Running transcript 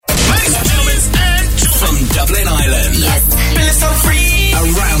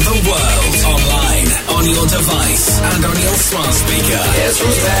on your device and on your smart speaker. Guess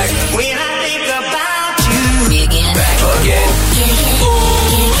who's back? When I think about you. Me again. Back again.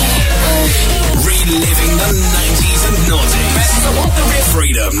 Reliving the 90s and noughties. I want the real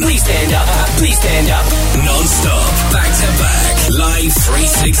Freedom. Please stand up. Please stand up. Non-stop. Back to back. Live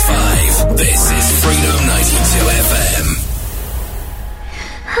 365. This is Freedom 92 FM.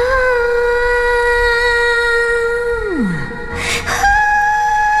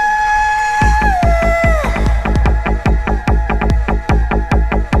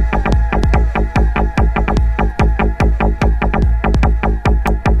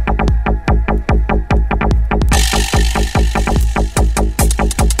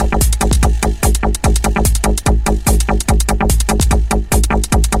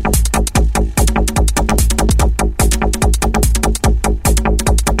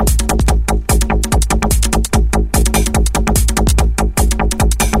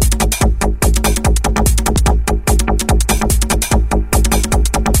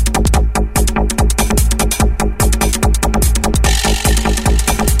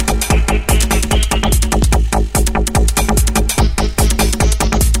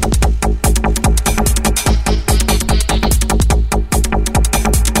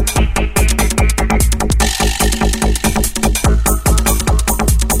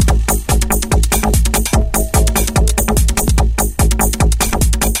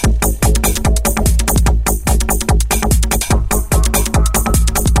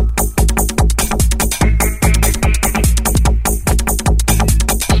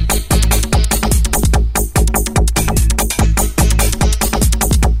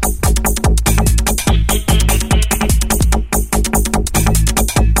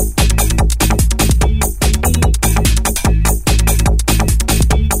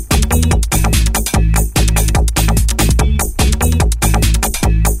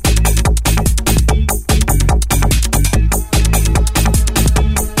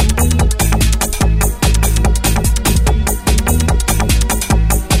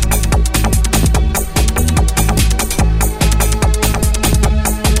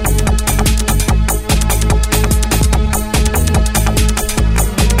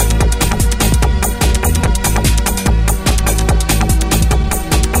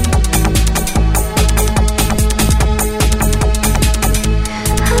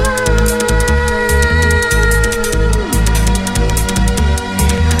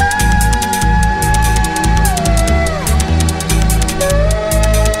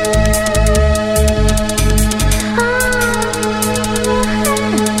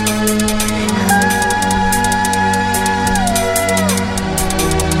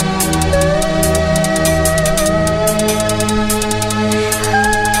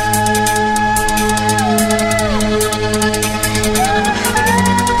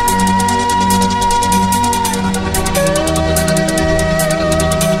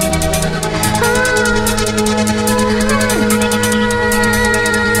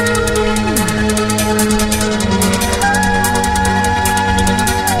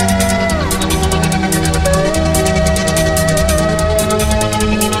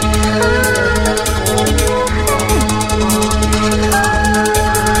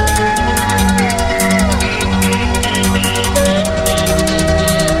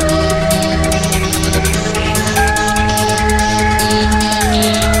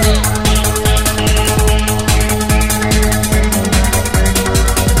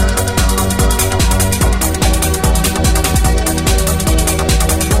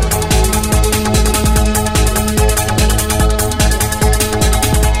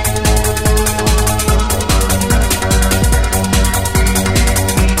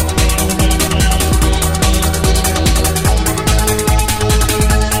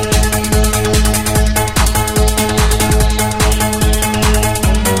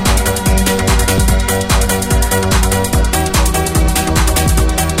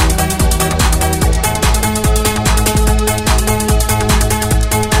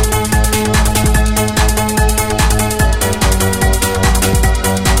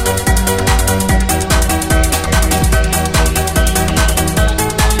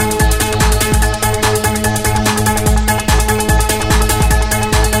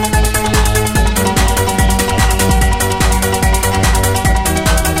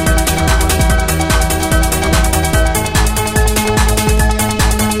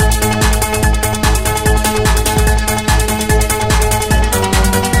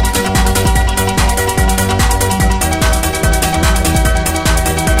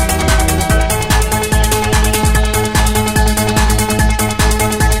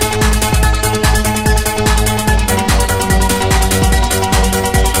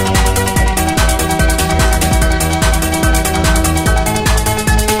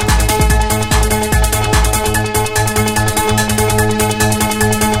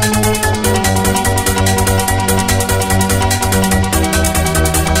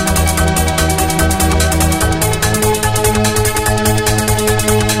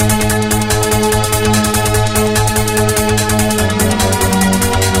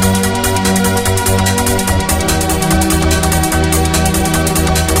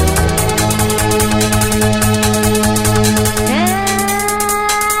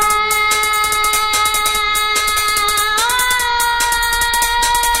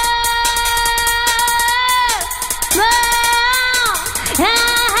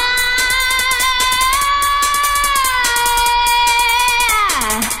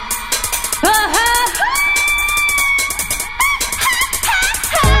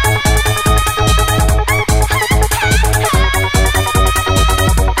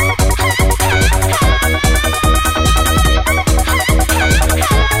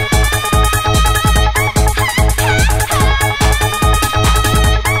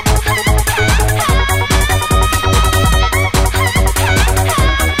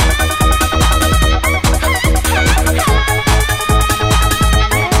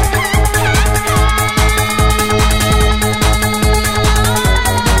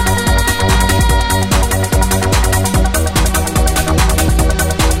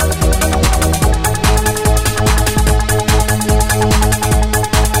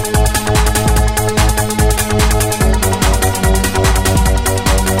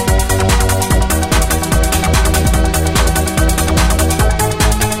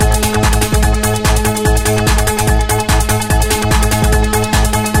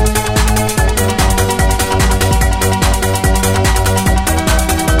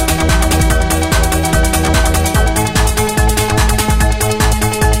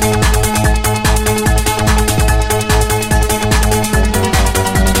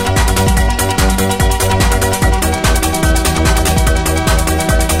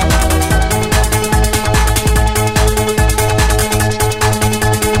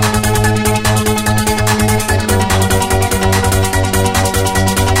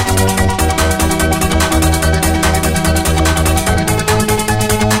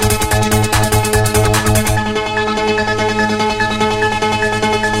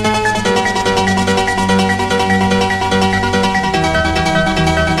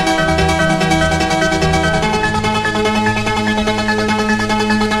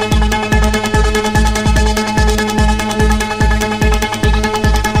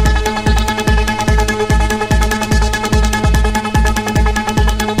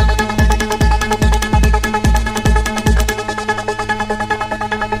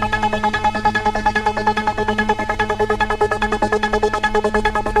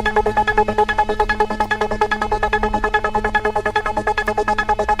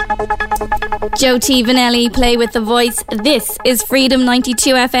 Joe T. Vanelli, Play with the Voice. This is Freedom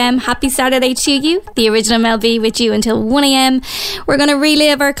 92 FM. Happy Saturday to you. The original Mel B with you until 1am. We're going to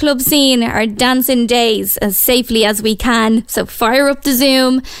relive our club scene, our dancing days as safely as we can. So fire up the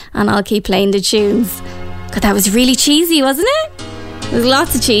Zoom and I'll keep playing the tunes. God, that was really cheesy, wasn't it? There's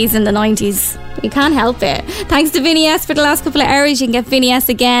lots of cheese in the 90s. You can't help it. Thanks to Vinny S for the last couple of hours. You can get Vinny S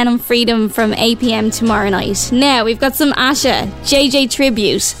again on Freedom from 8pm tomorrow night. Now we've got some Asha, JJ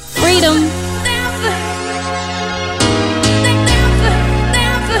tribute. Freedom.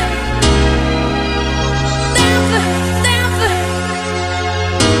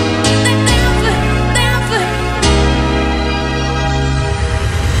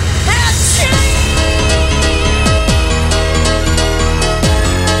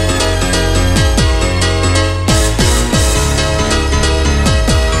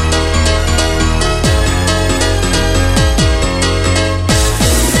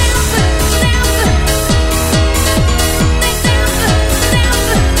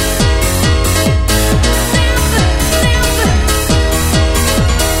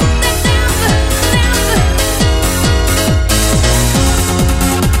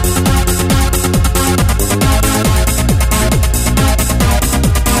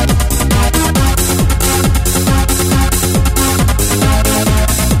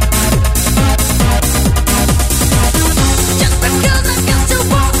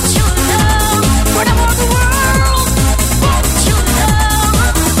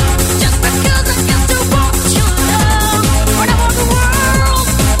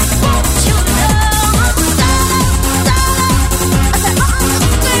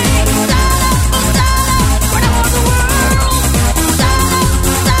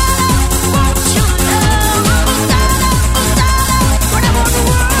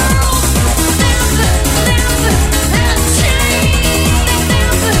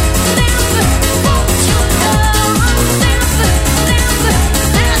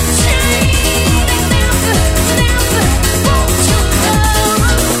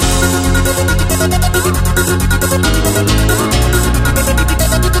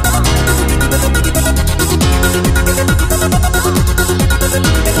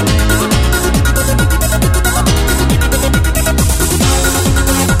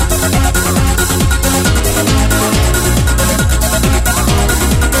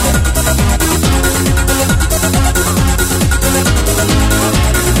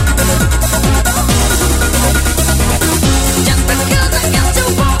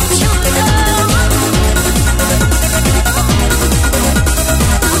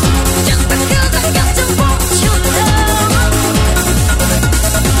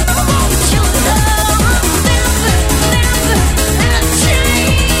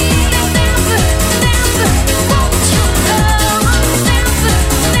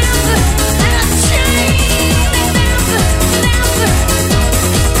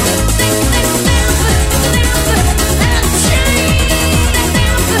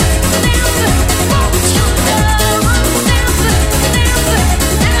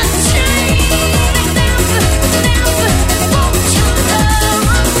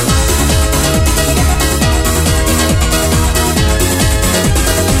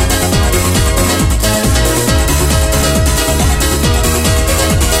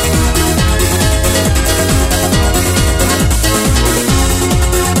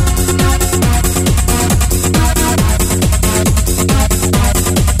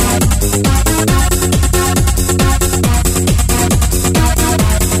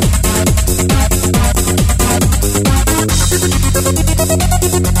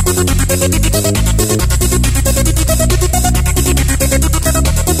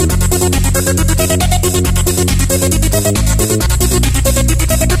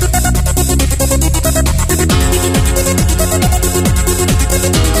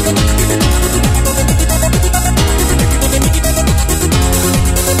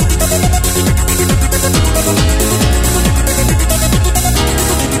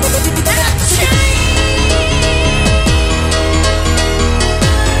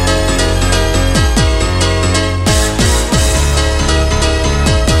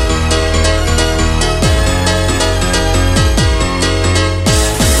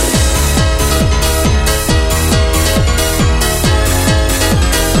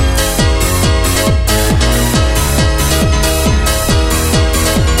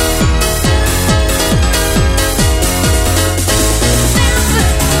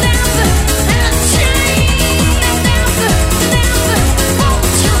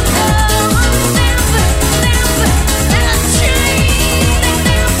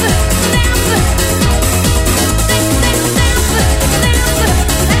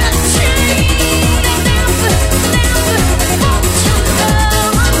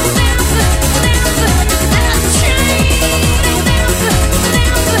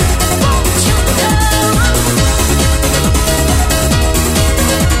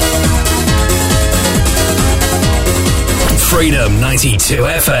 92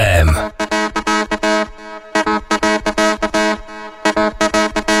 FM.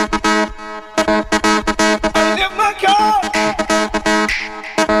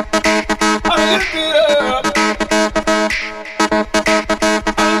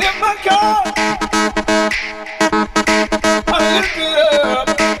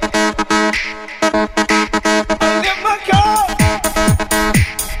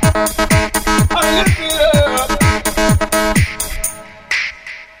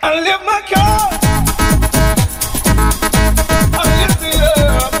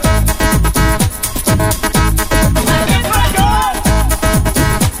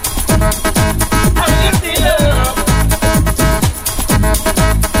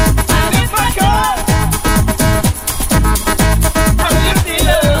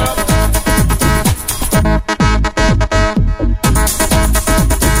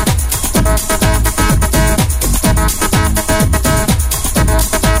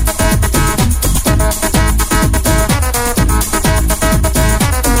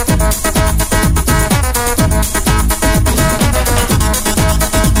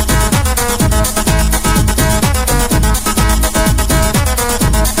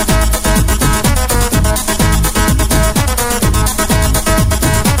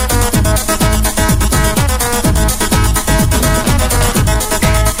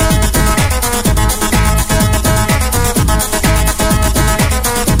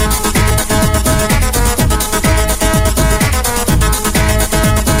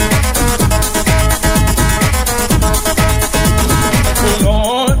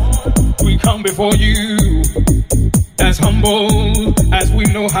 For you, as humble as we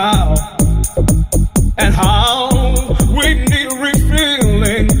know how, and how we need a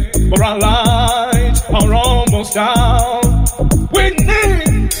refilling, for our lives are almost out. We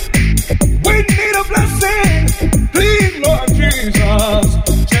need a blessing. Please, Lord Jesus,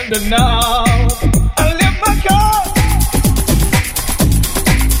 send it now. I lift my God,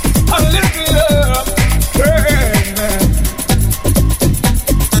 I lift it up.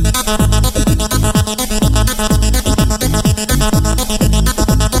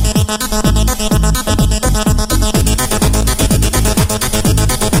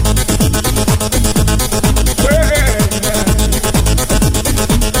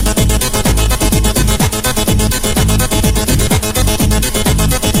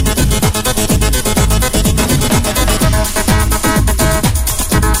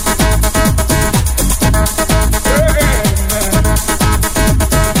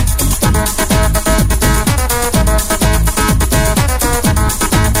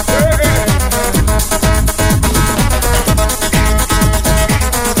 Amen.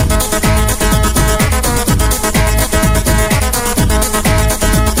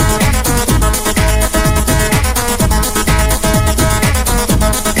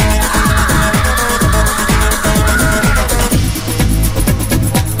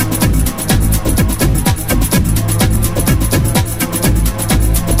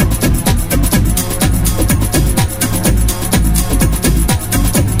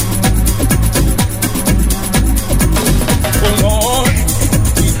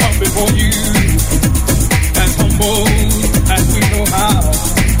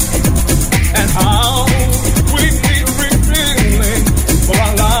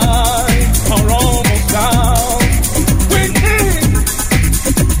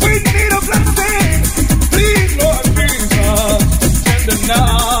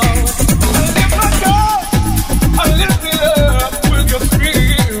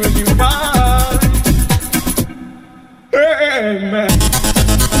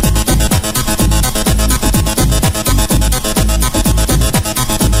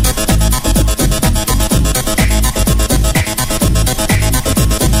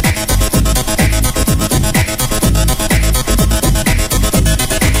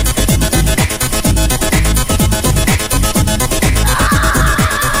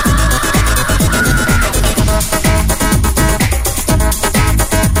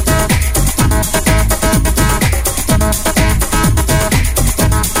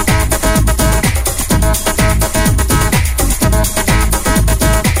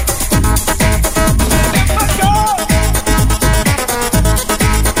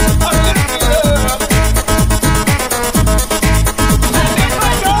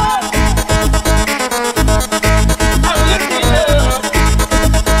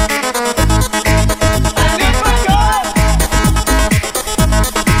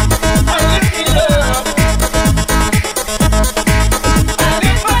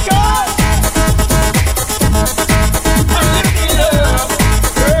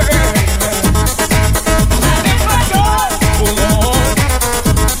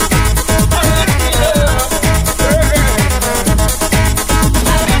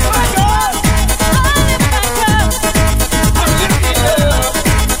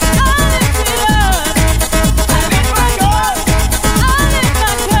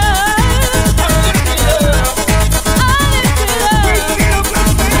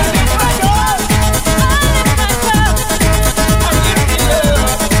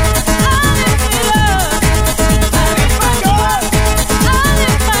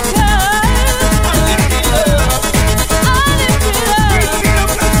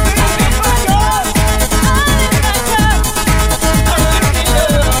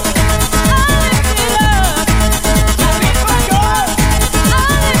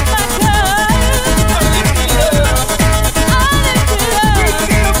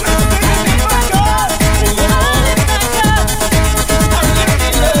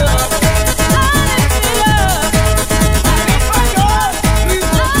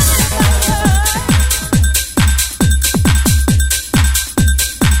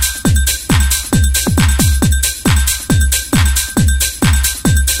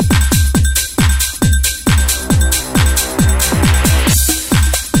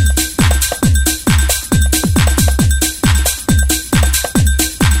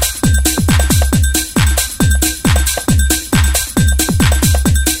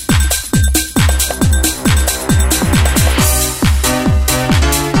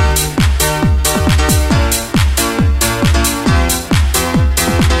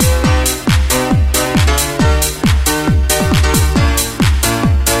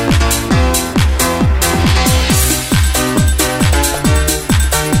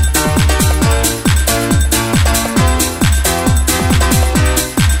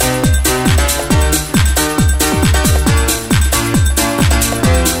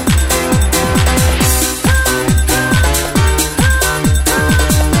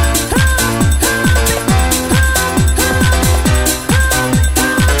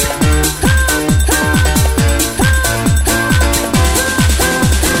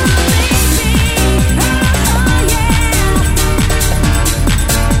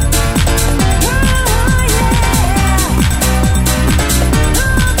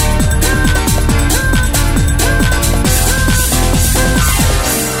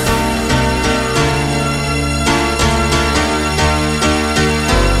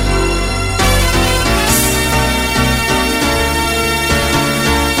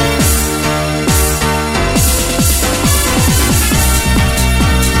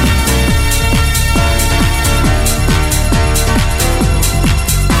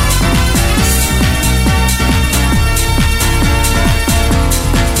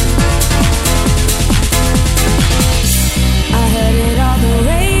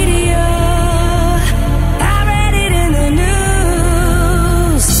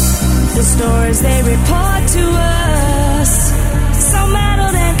 stories they report to us, so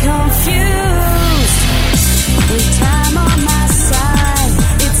muddled and confused. With time on my side,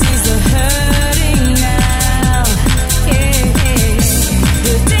 it sees the hurting now. Yeah.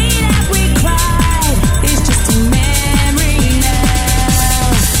 The day that we cried is just a memory now.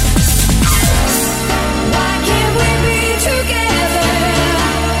 Why can't we be together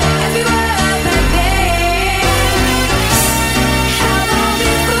as we were back then? How long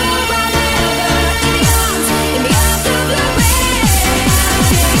before forever in the arms of the rain?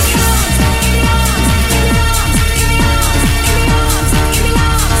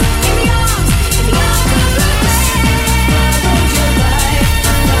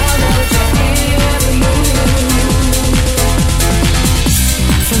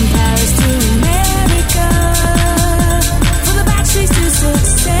 From Paris to America, from the backstreets to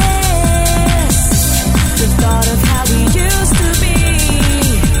success, the thought of how we used to be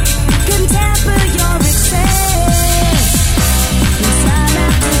couldn't temper your excess. And time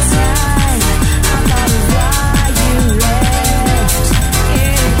after time, I thought of why you left.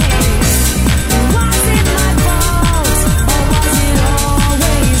 Was it my fault, or was it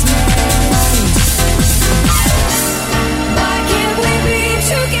always meant? Why can't we be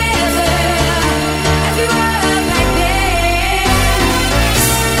together as we were back then?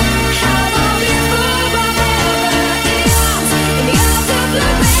 How long before forever in the arms of the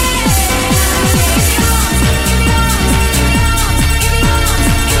rain?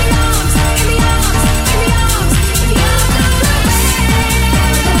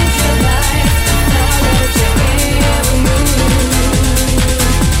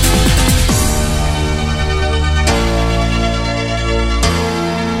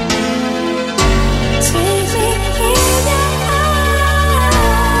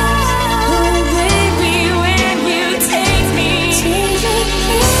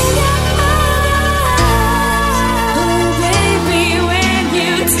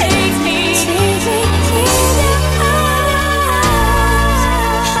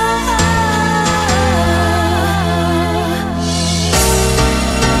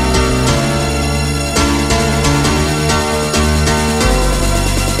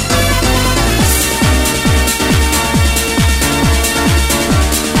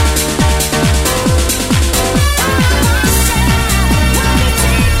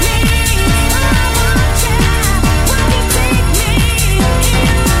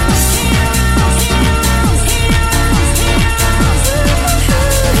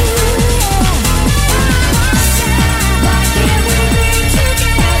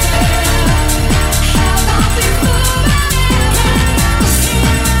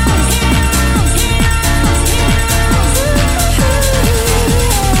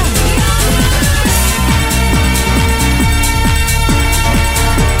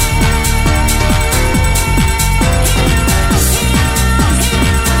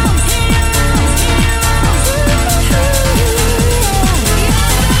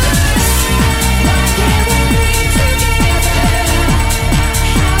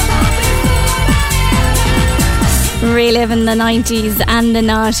 Reliving the 90s and the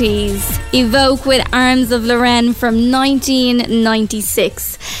noughties. Evoke with Arms of Lorraine from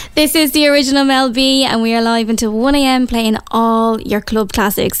 1996. This is the original Mel B, and we are live until 1am playing all your club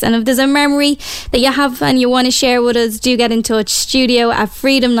classics. And if there's a memory that you have and you want to share with us, do get in touch. Studio at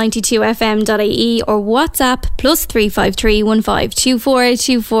freedom92fm.ie or WhatsApp +353 1524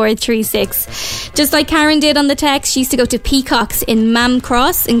 2436. Just like Karen did on the text, she used to go to Peacocks in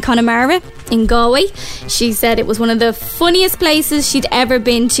Mamcross in Connemara in Galway. She said it was one of the funniest places she'd ever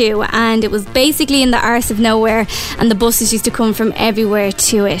been to, and it was basically in the arse of nowhere, and the buses used to come from everywhere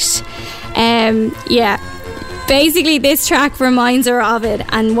to it. Yeah, basically this track reminds her of it,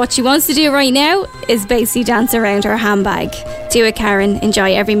 and what she wants to do right now is basically dance around her handbag. Do it, Karen.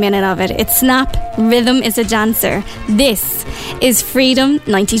 Enjoy every minute of it. It's Snap. Rhythm is a dancer. This is Freedom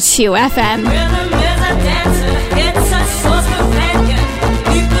 92 FM. Rhythm is a dancer, it's a source companion.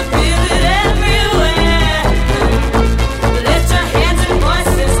 You can feel it everywhere. Lift your hands and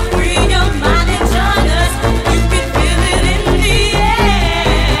voices, free your mind and join us. You can feel it in the air.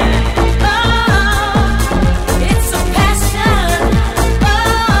 Oh, it's a passion. Oh,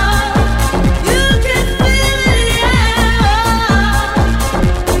 you can feel it, yeah.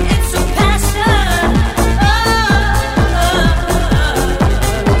 It's a passion. Oh,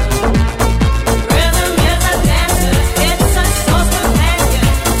 rhythm is a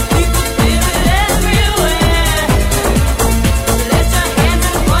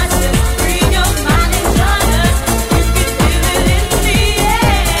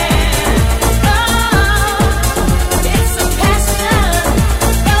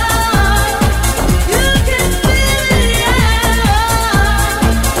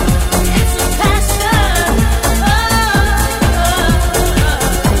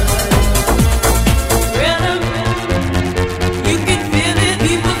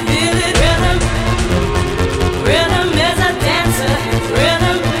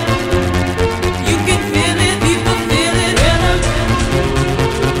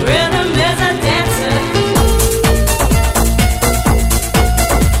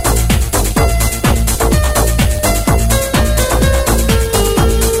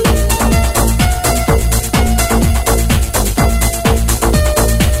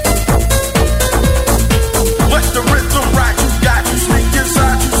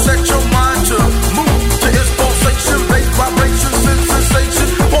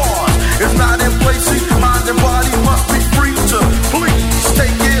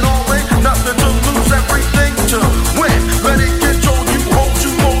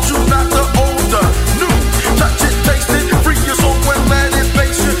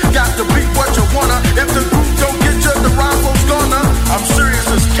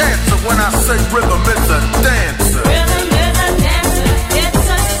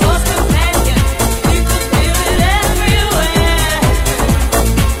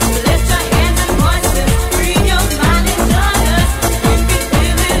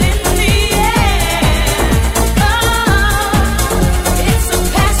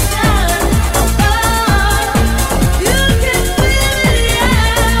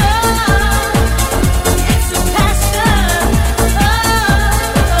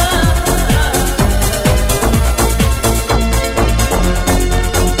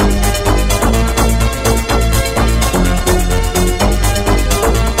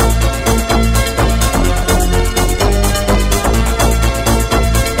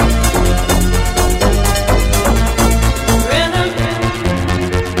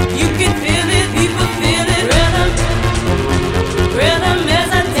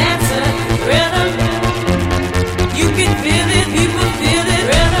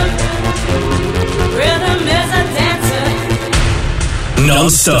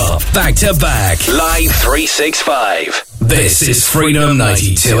non-stop, back-to-back, live 365. This is Freedom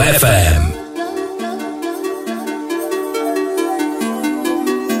 92 FM.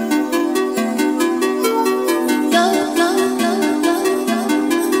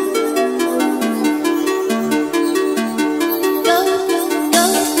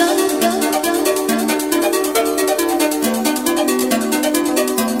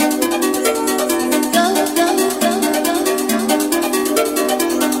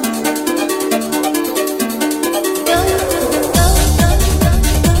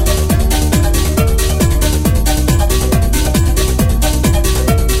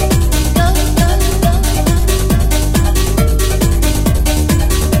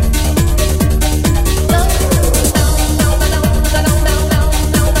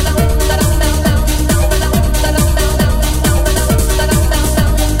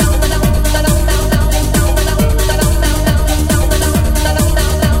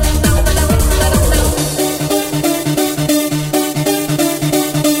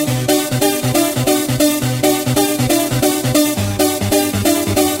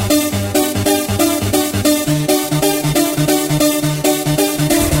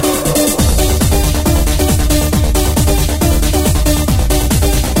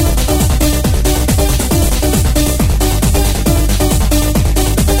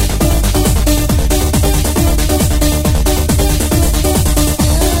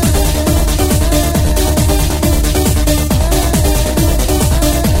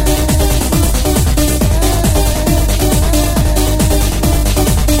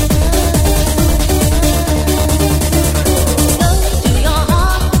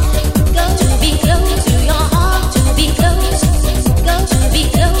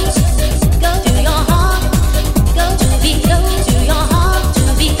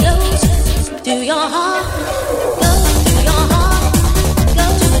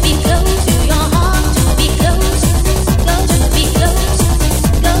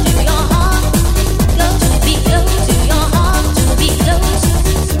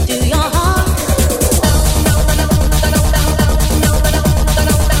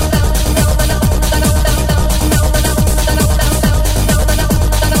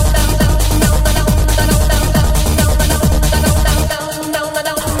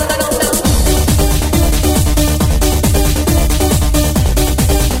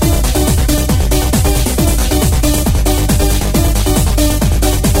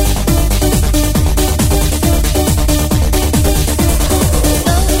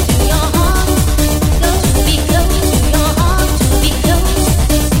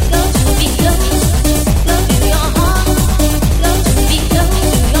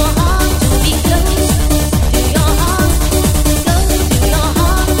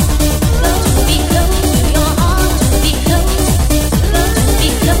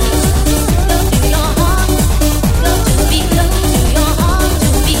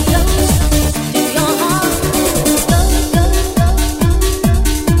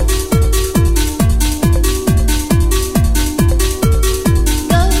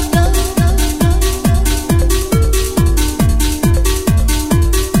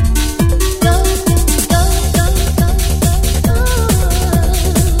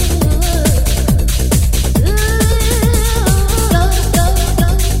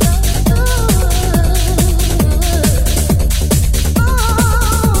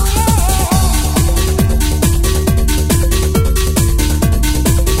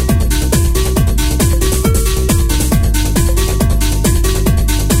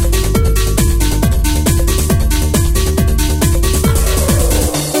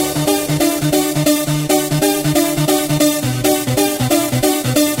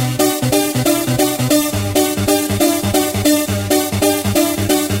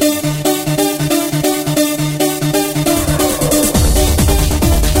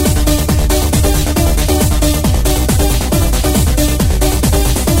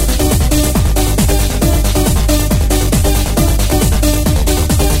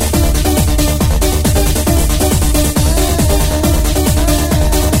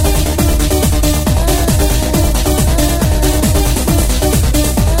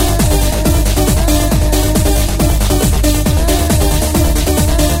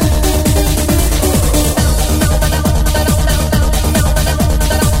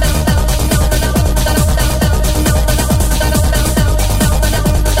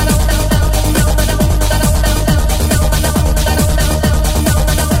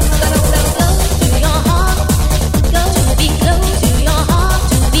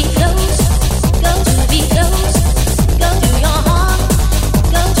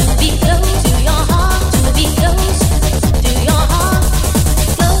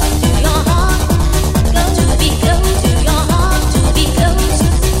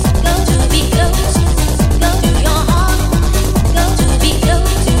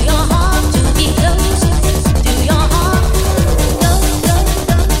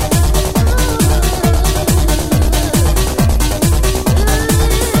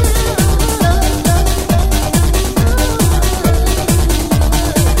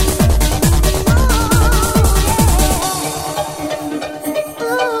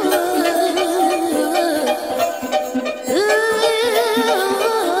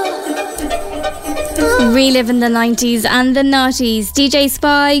 Reliving the 90s and the noughties. DJ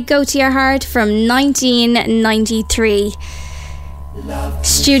Spy, Go to Your Heart from 1993.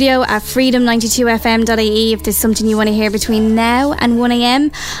 Studio at freedom92fm.ie if there's something you want to hear between now and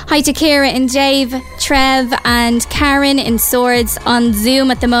 1am. Hi to Kira and Dave, Trev and Karen in Swords, on Zoom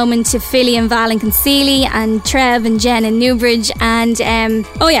at the moment to Philly and Val and Concealy, and Trev and Jen in Newbridge, and John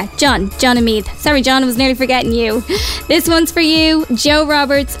and Meath. Sorry John, I was nearly forgetting you. This one's for you, Joe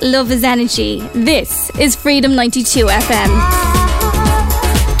Roberts, Love is Energy. This is Freedom 92 FM.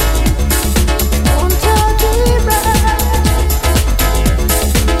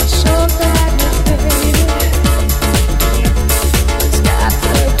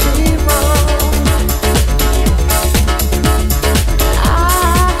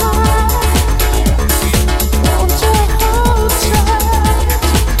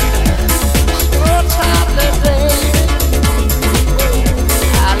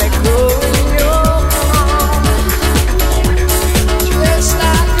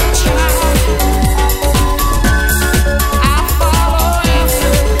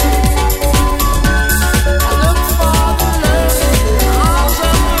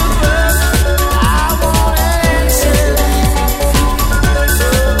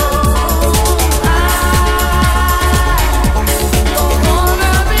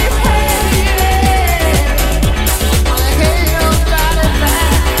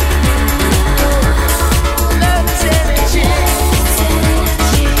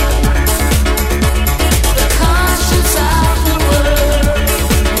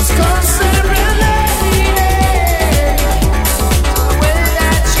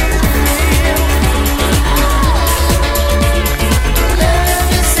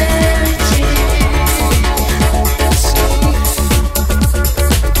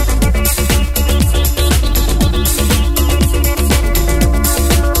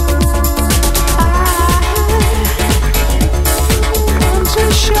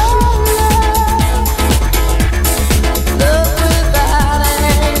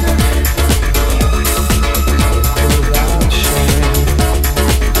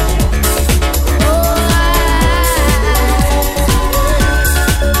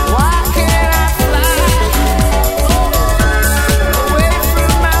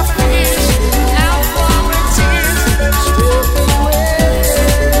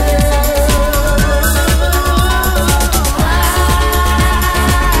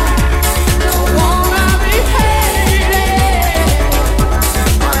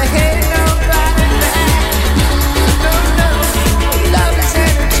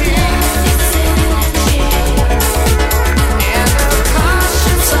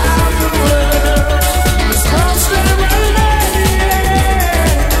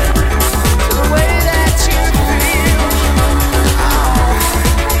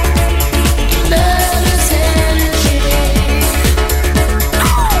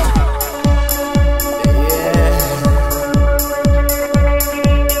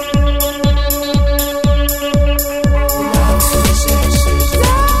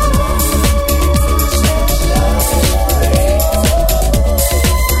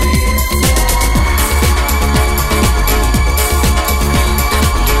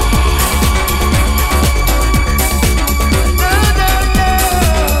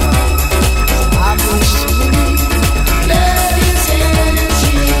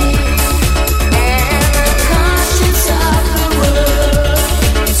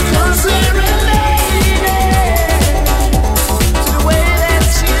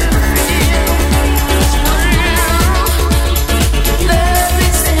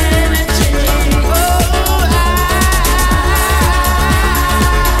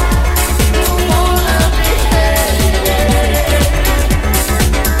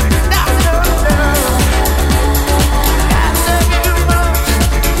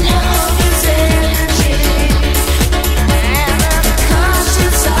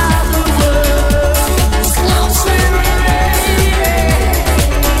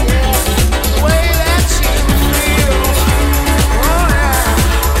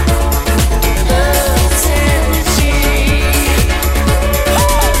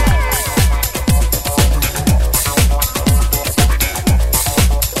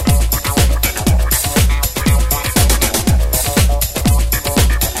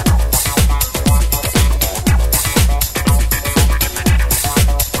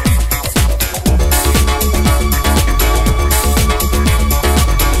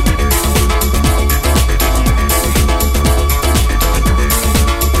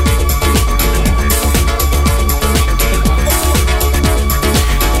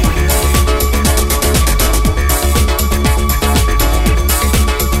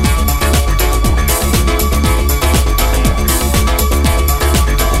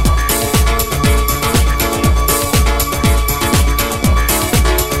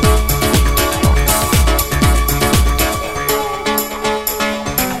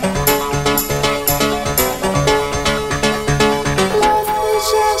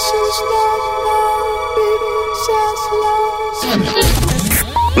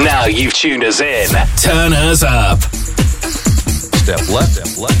 Now you've tuned us in. Turn us up. Step left,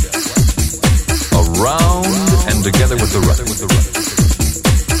 around and together with the right.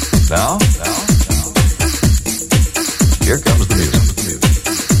 Now, here comes the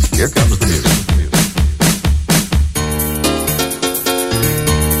music. Here comes the music.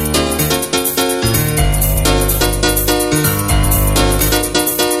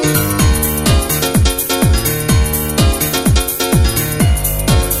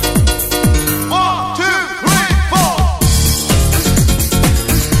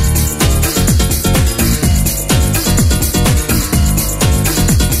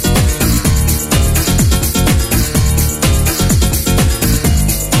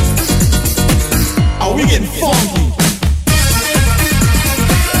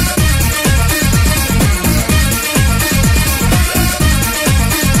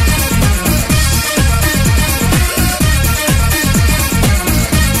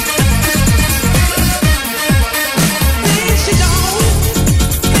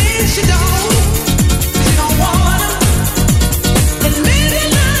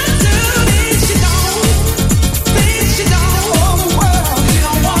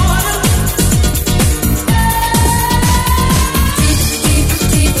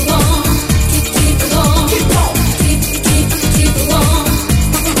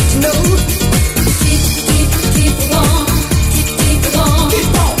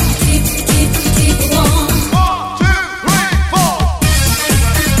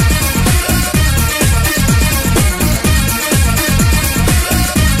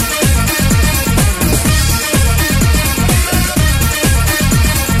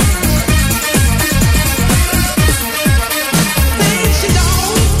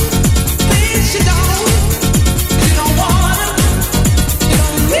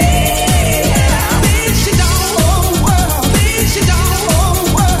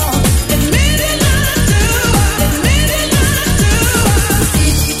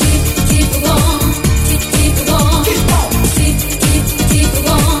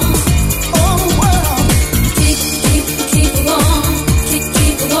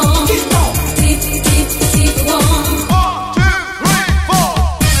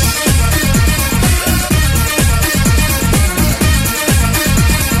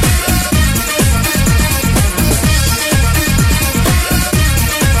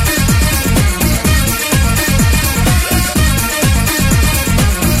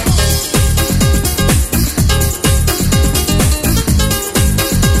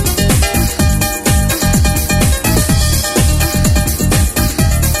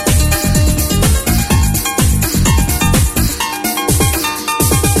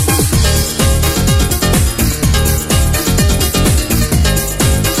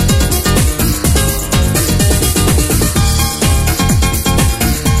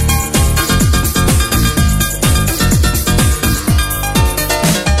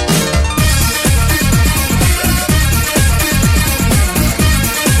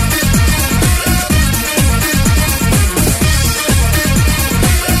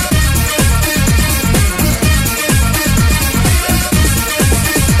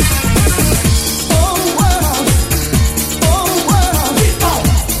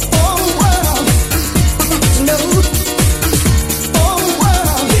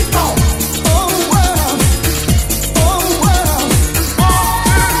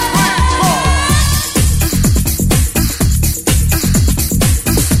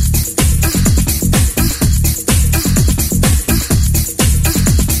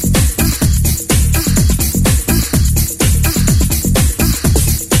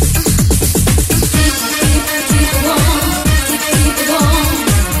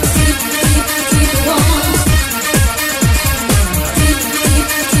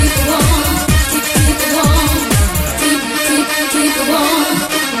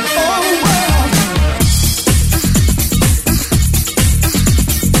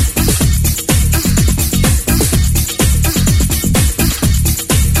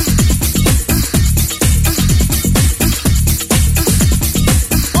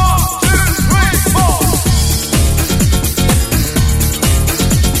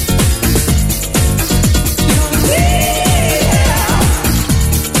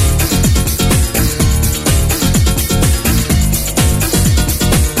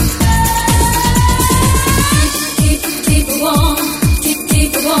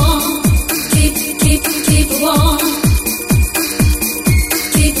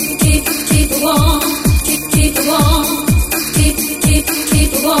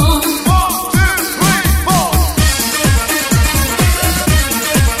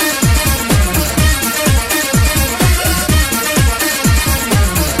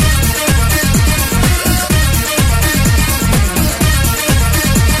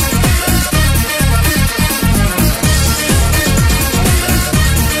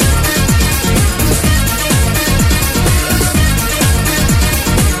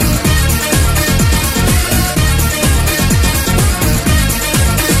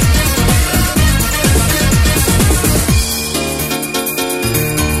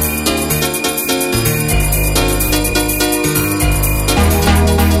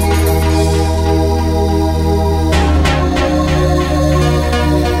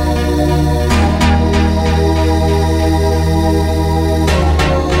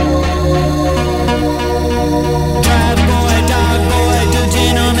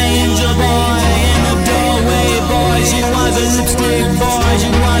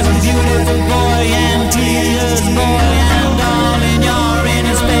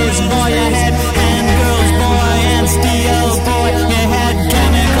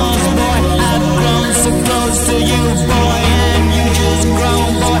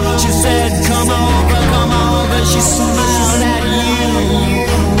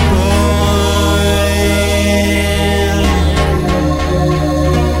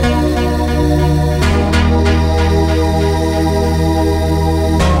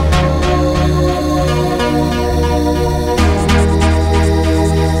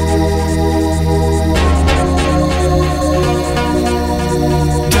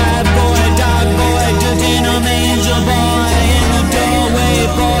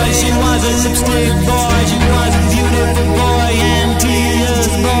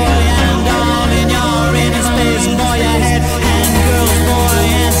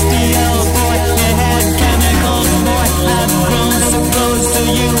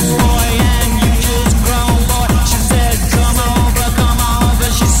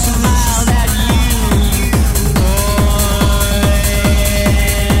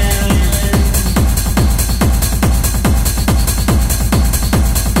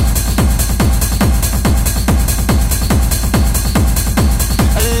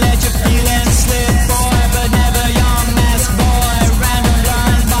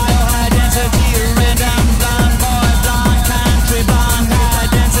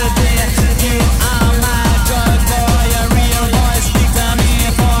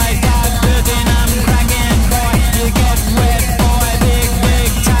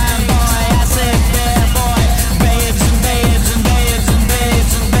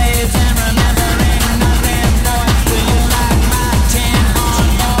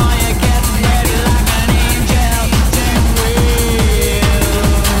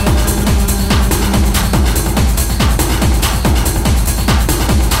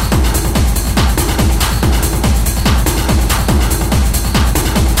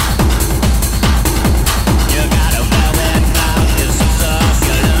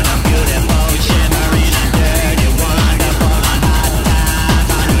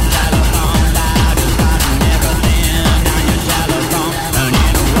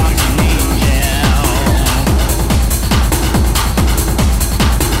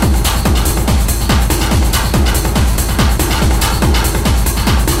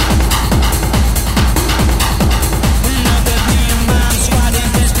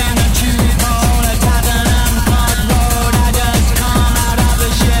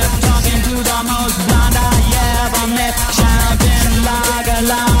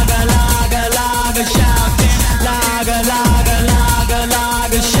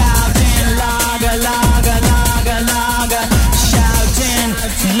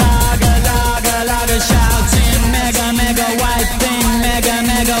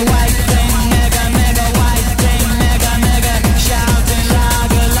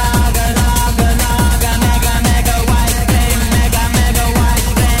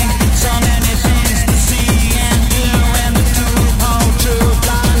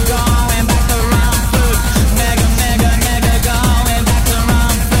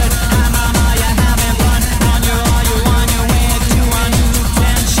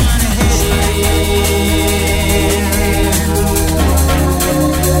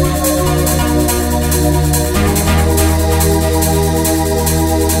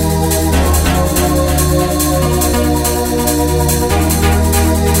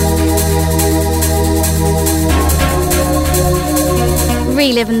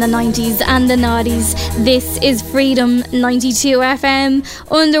 reliving the 90s and the noughties. This is Freedom 92 FM.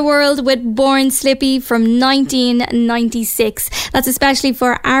 Underworld with Born Slippy from 1996. That's especially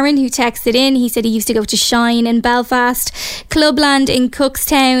for Aaron, who texted in. He said he used to go to Shine in Belfast, Clubland in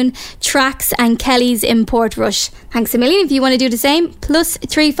Cookstown, Trax and Kelly's in Portrush. Thanks a million. If you want to do the same, plus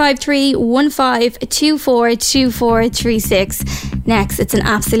 353 1524 2436. Next, it's an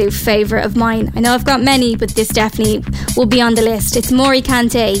absolute favourite of mine. I know I've got many, but this definitely will be on the list. It's Mori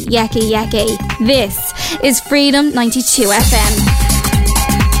Kante, Yeke Yeke. This is Freedom 92 FM.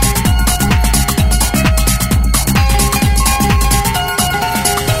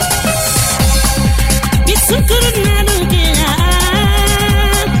 Yeah.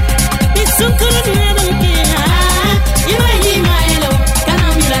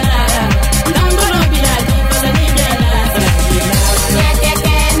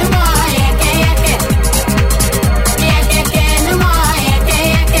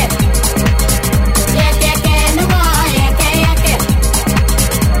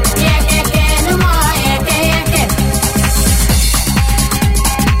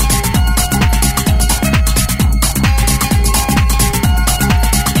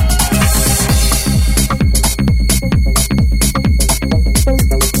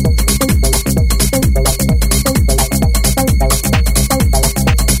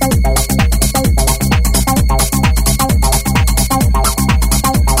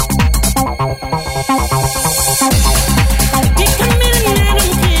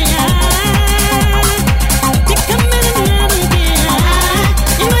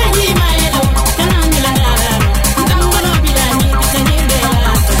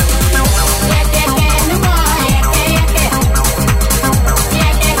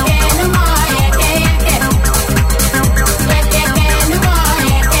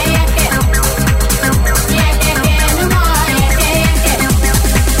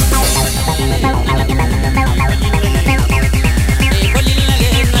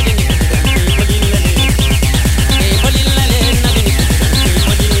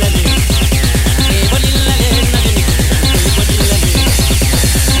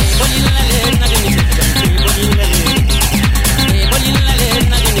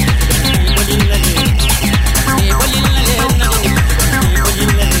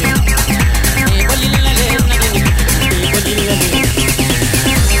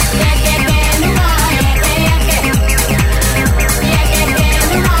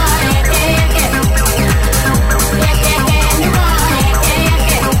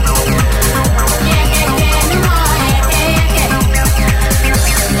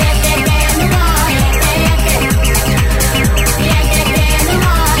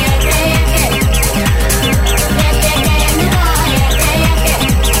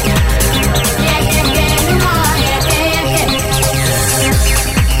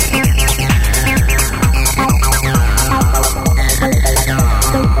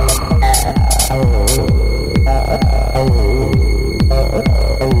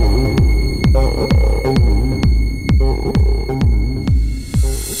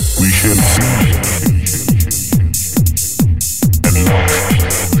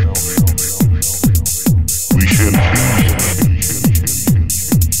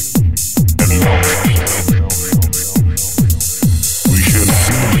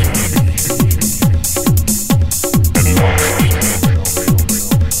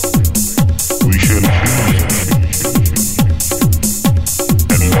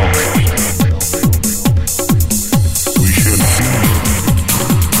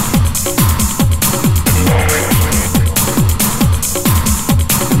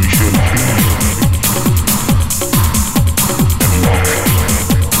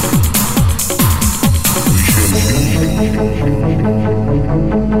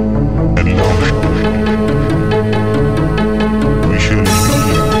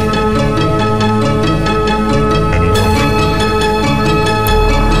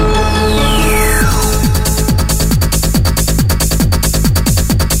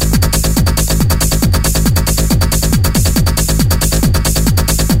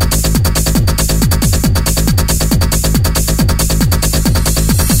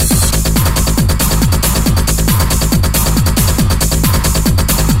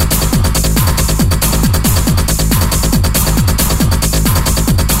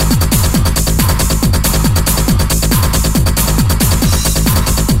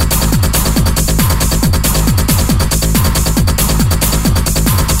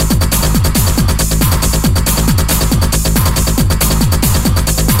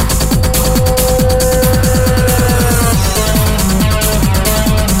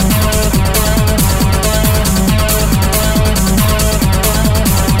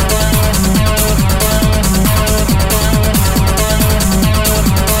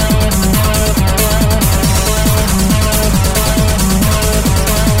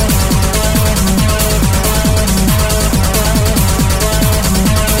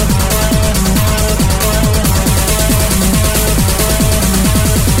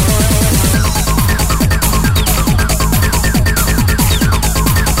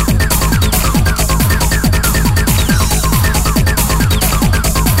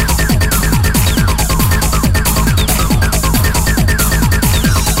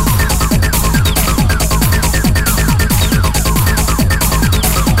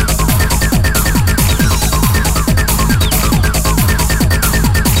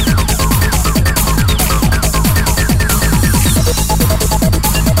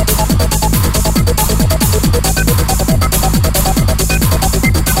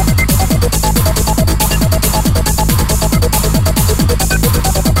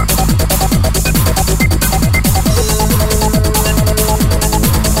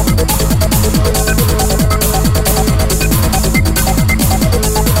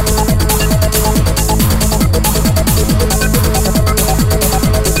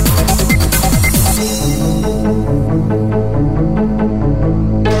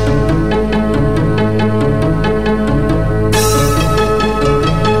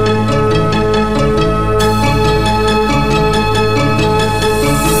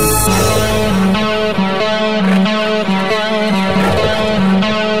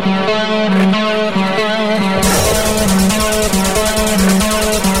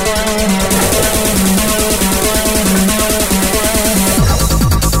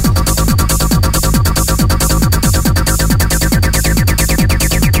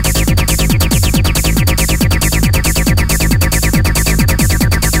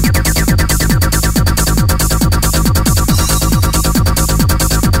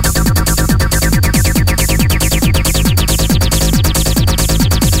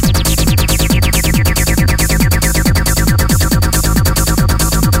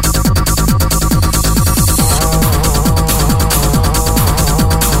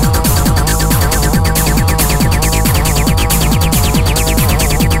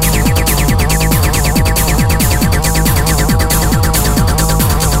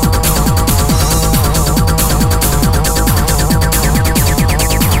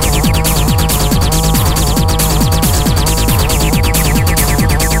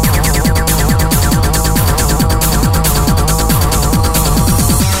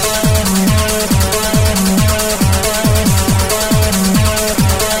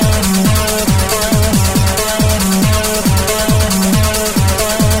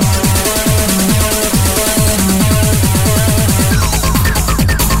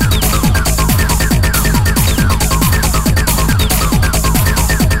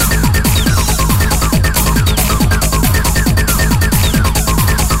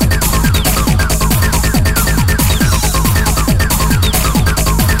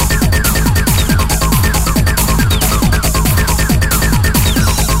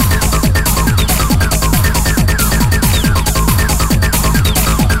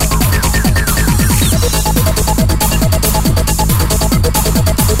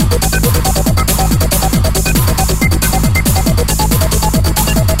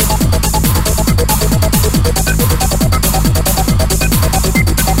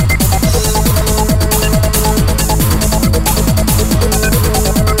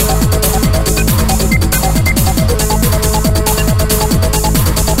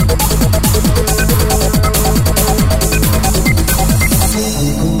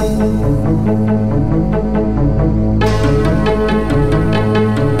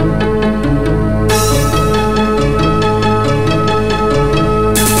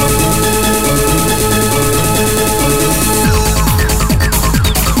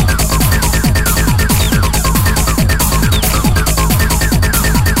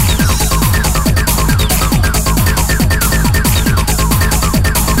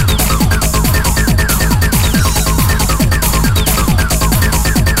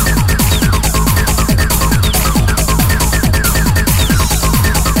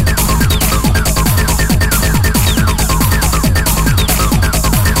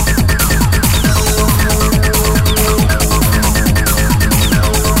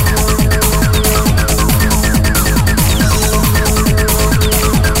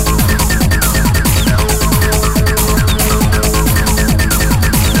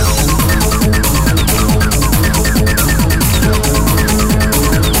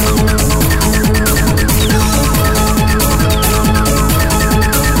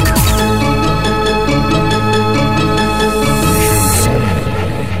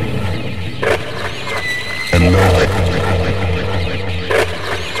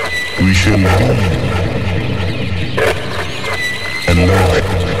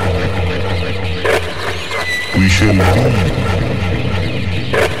 shall be.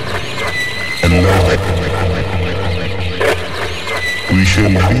 And now we shall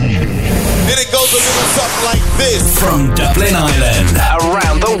be. Then it goes a little something like this. From Dublin Island,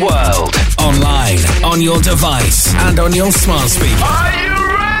 around the world, online, on your device, and on your smart speaker. Are you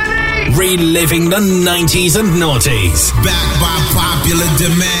ready? Reliving the 90s and noughties. Backed by popular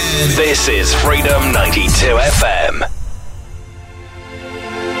demand. This is Freedom 92 FM.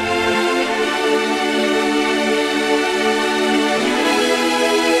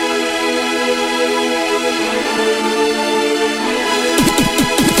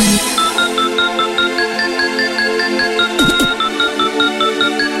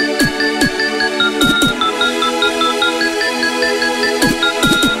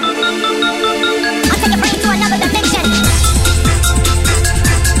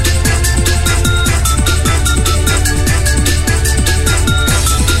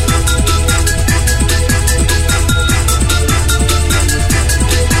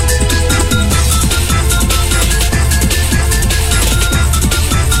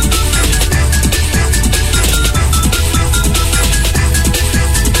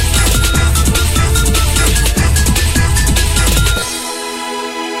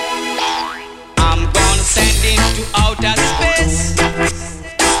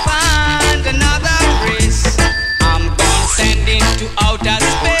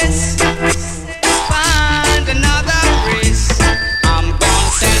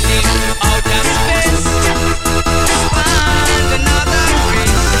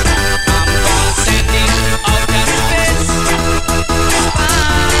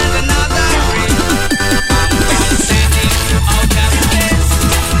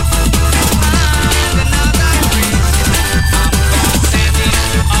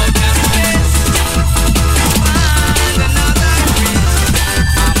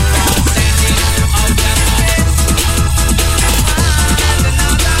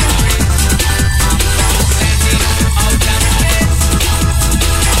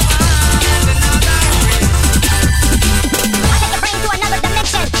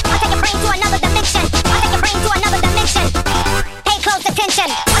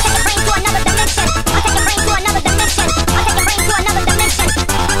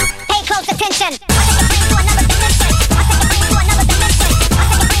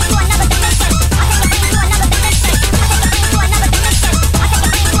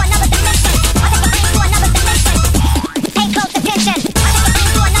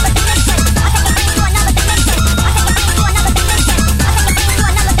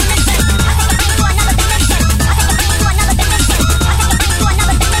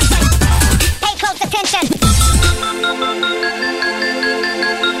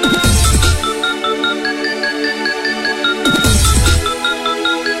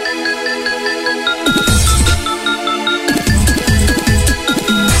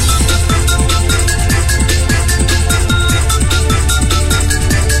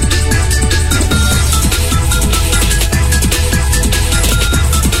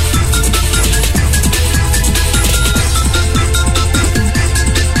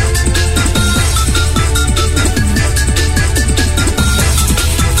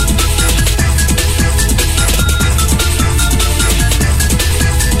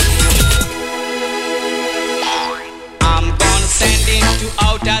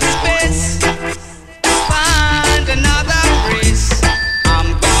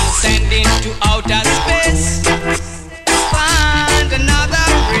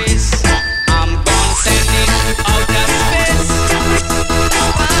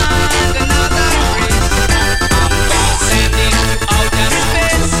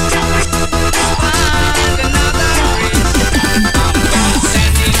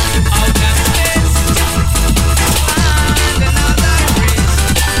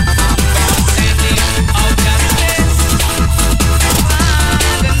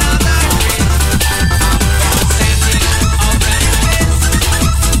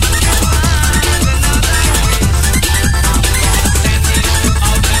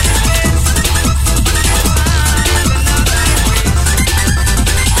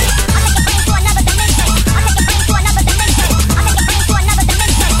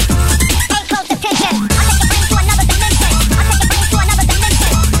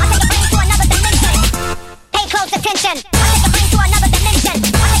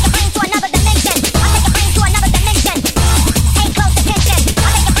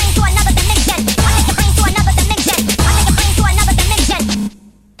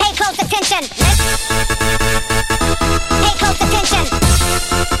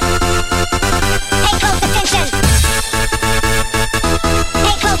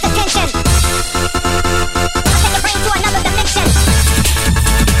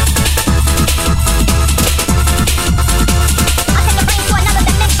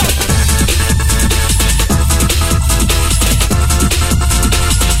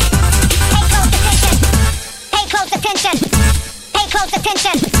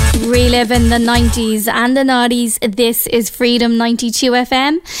 reliving the 90s and the noughties. This is Freedom 92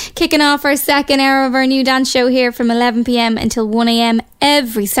 FM. Kicking off our second hour of our new dance show here from 11 p.m. until 1 a.m.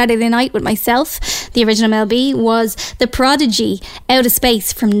 every Saturday night with myself. The original Mel B was The Prodigy, Out of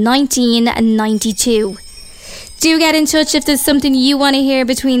Space from 1992. Do get in touch if there's something you want to hear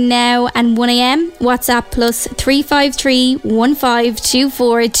between now and 1am. WhatsApp plus 353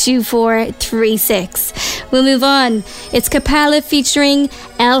 1524 2436. We'll move on. It's Capella featuring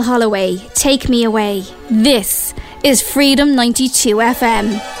Elle Holloway, Take Me Away. This is Freedom 92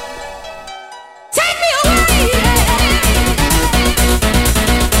 FM. Take me away.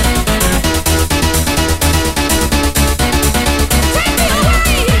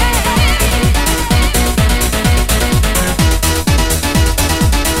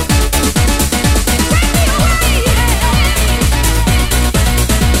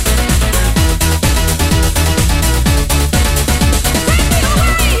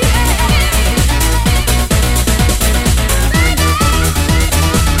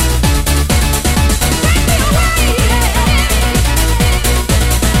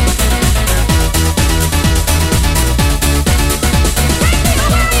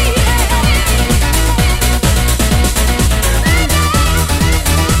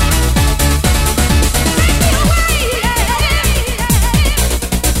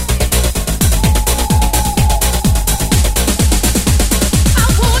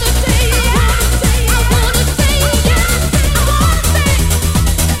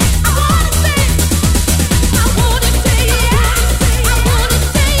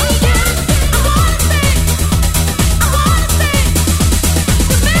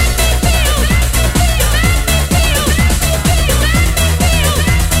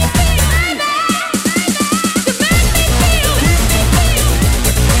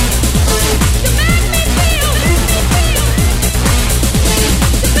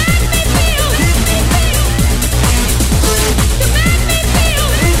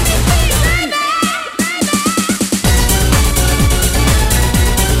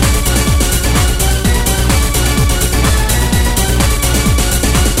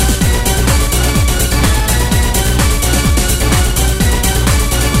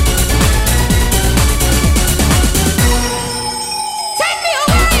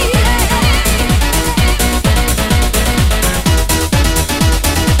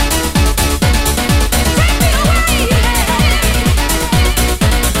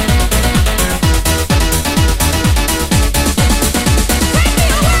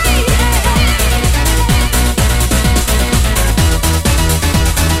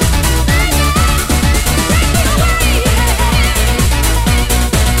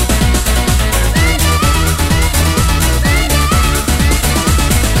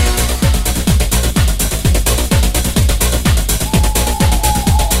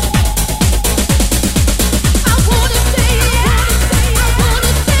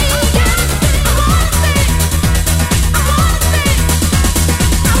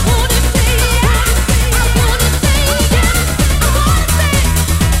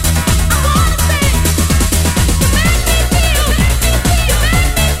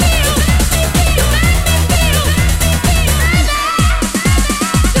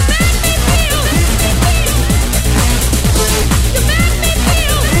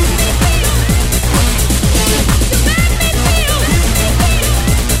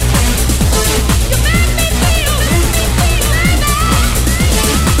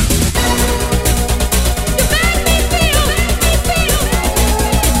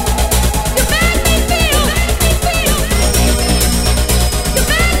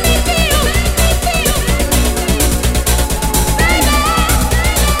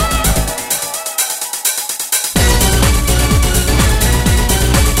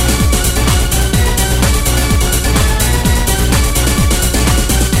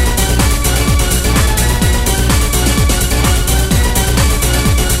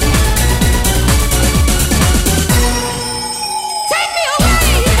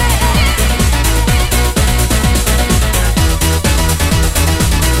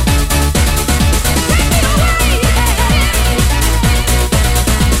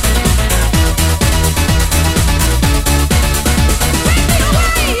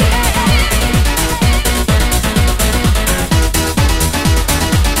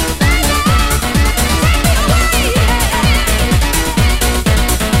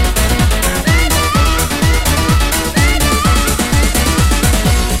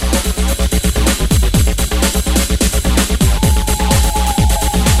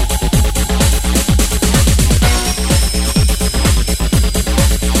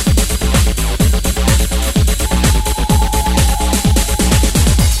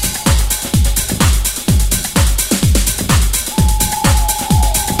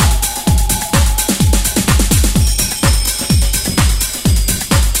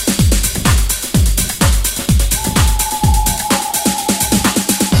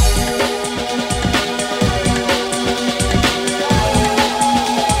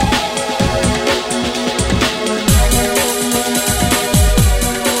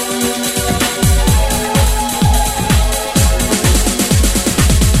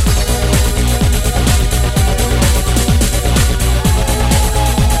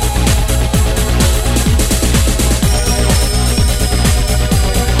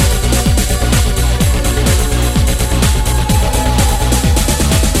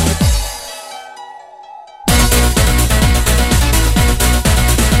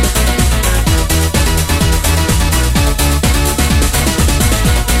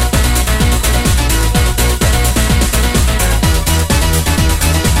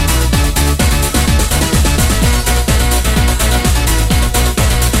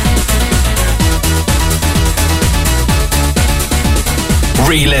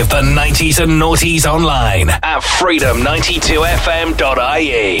 Relive the 90s and noughties online at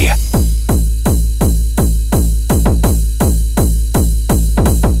freedom92fm.ie.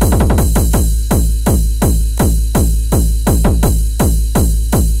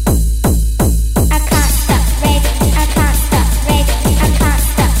 I can't stop.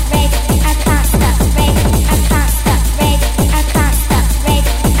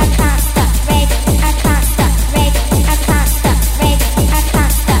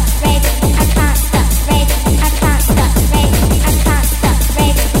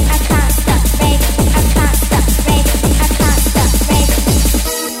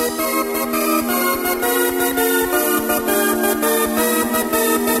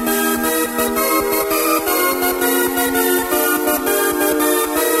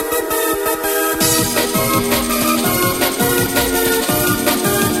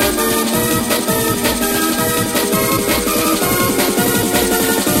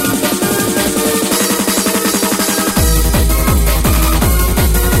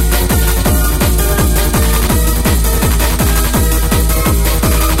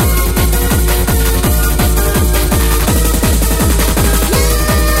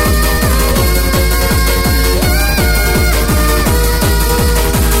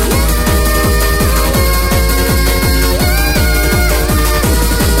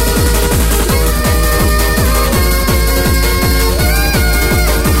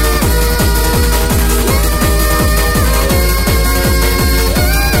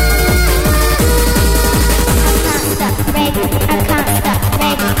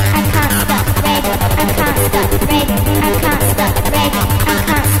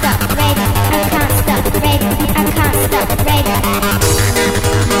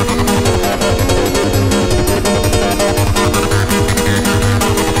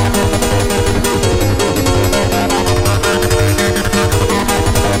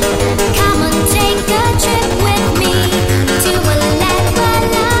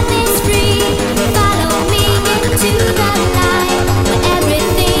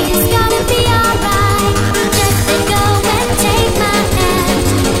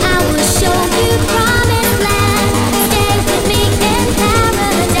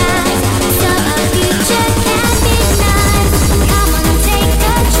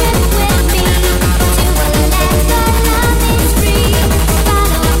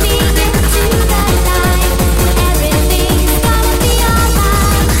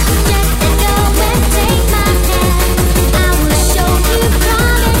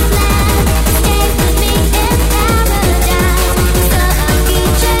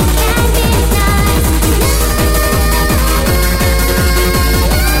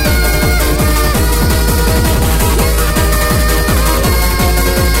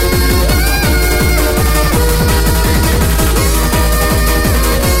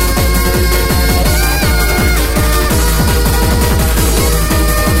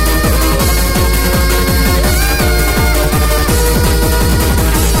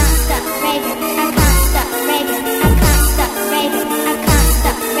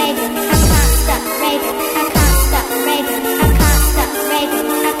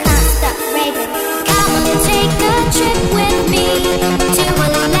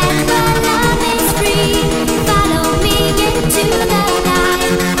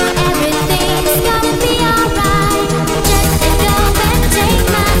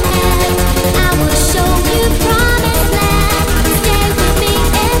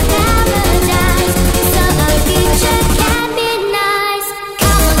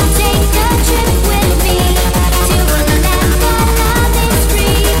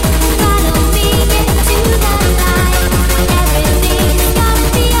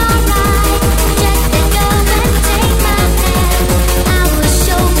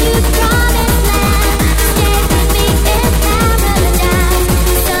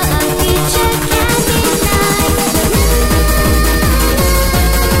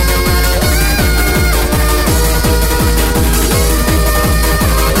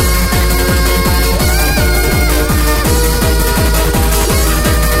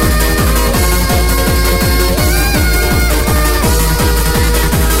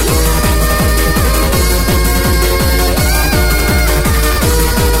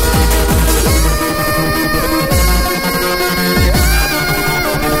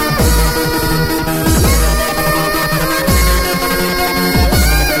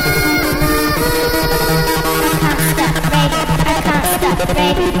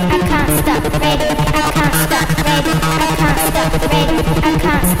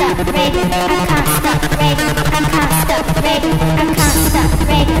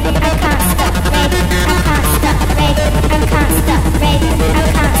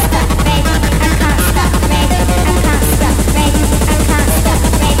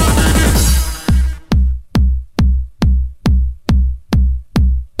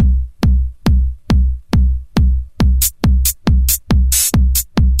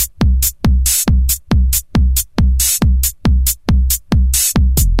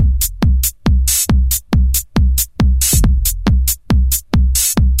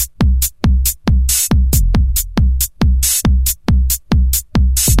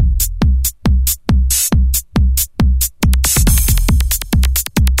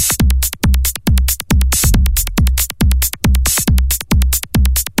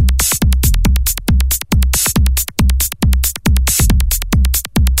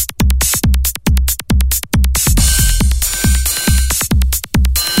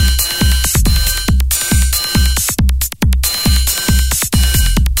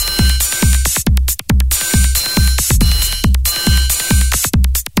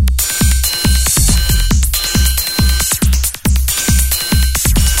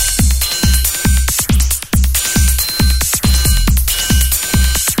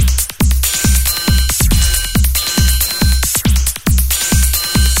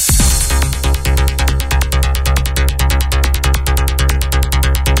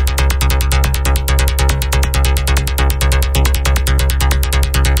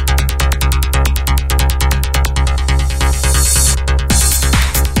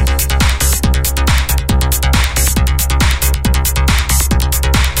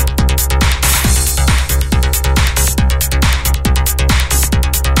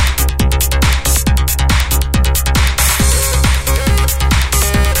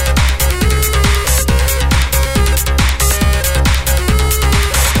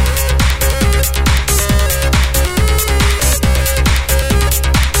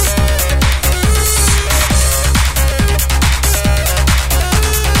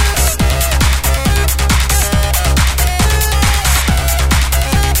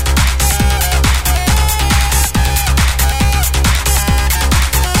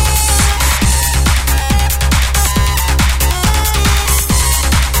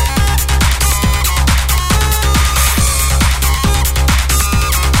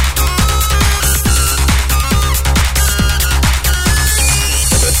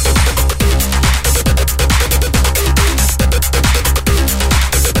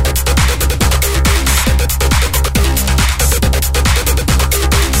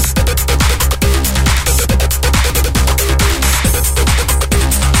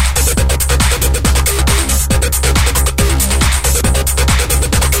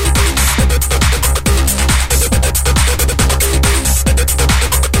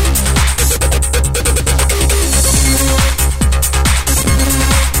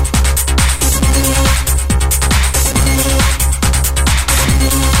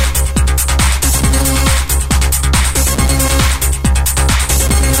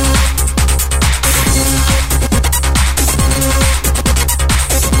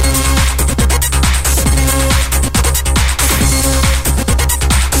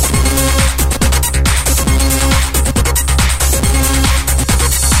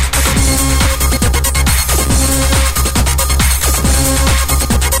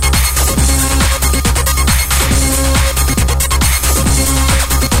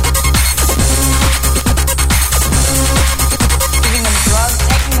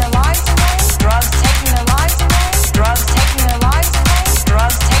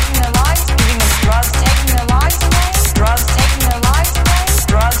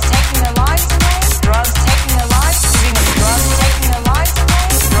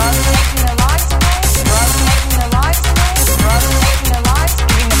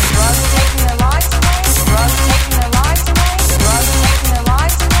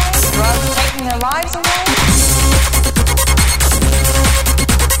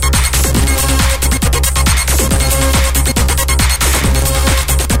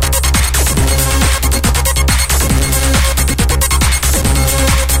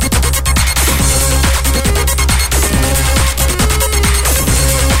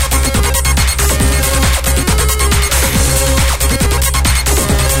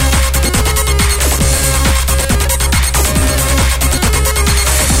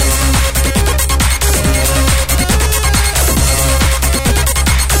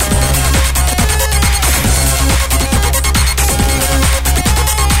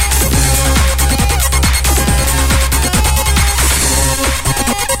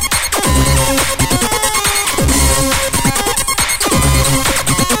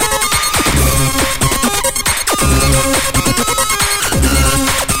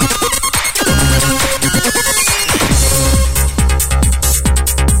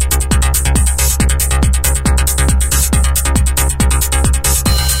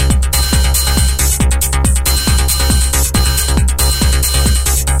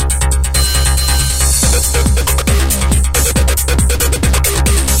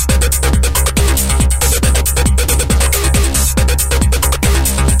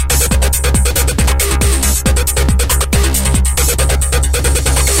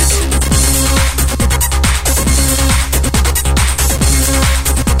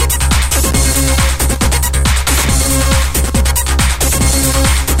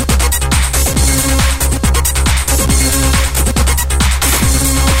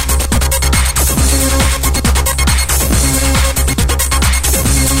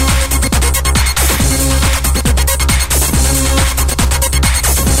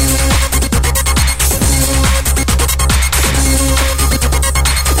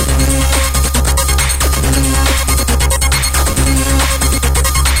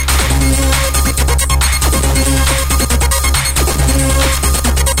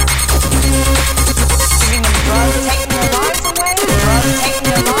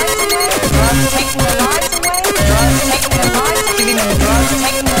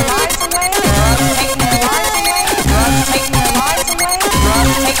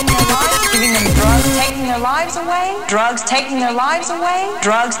 lives away. Drugs taking their lives away.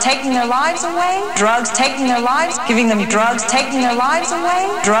 Drugs taking their lives away. Drugs taking their lives, giving them drugs taking their lives away.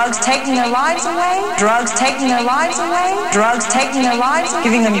 Drugs taking their lives away. Drugs taking their lives away. Drugs taking their lives,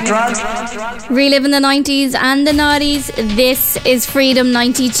 giving them drugs. Reliving the 90s and the noughties. This is Freedom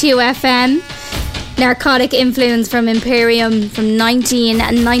 92 FM. Narcotic Influence from Imperium from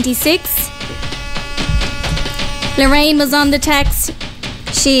 1996. Lorraine was on the text.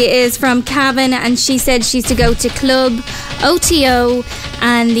 She is from Cavan and she said she used to go to Club OTO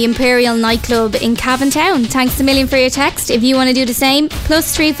and the Imperial nightclub in Cavan Town. Thanks a million for your text. If you want to do the same,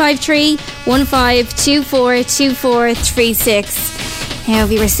 +353 1524 2436. Now,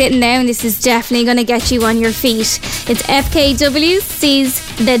 if you were sitting down, this is definitely going to get you on your feet. It's FKW Seize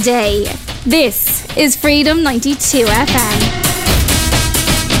the Day. This is Freedom 92 FM.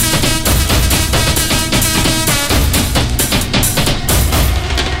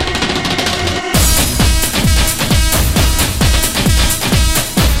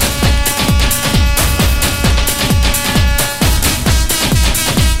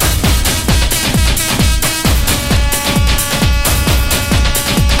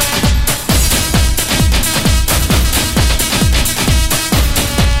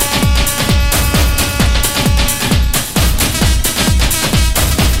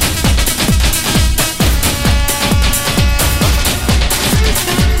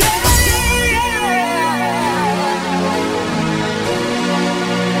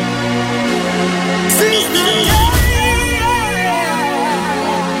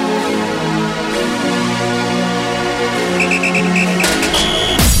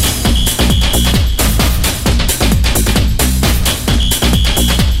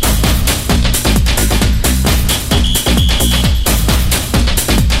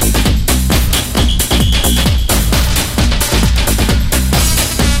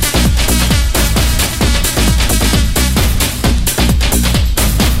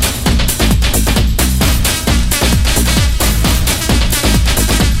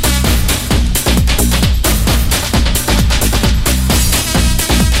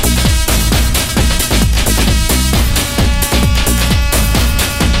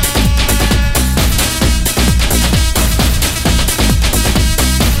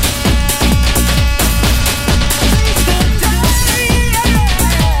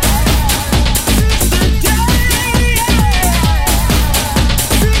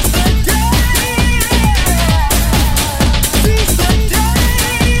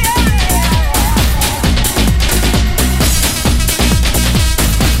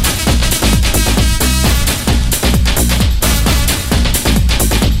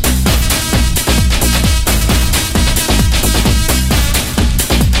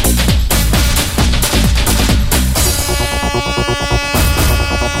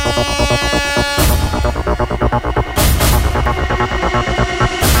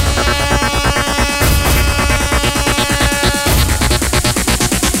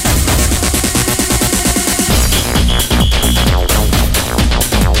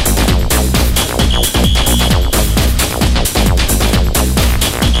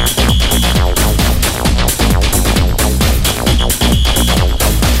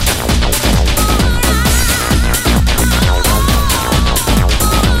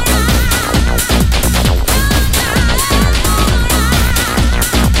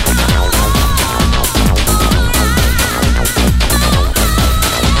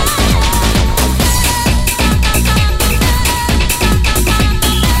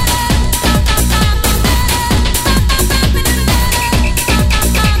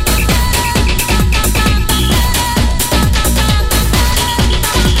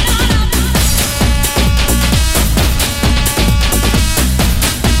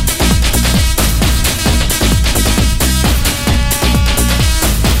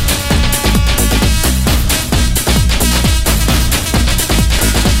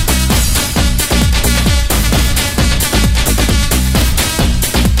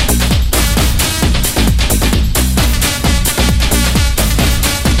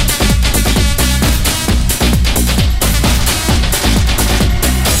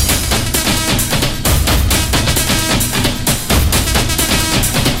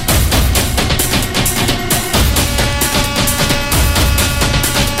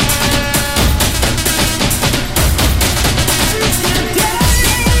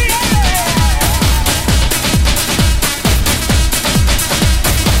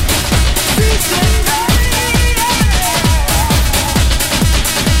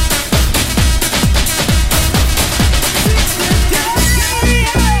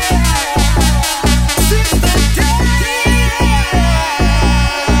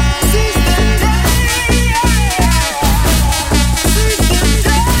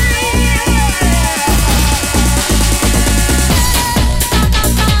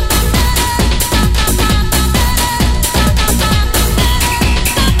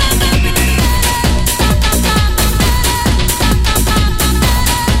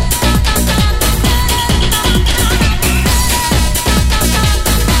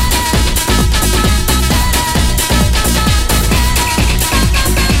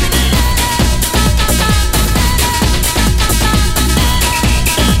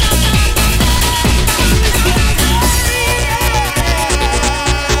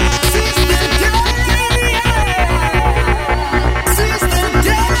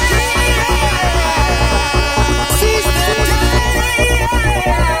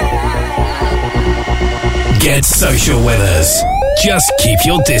 social with us. Just keep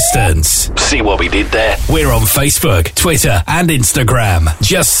your distance. See what we did there? We're on Facebook, Twitter, and Instagram.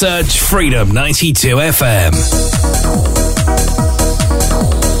 Just search Freedom 92 FM.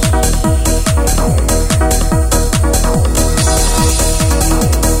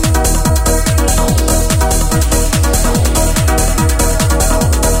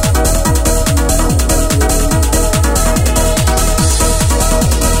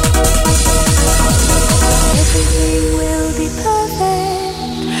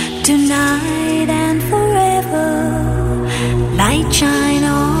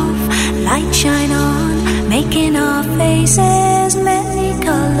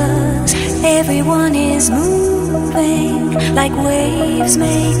 Everyone is moving like waves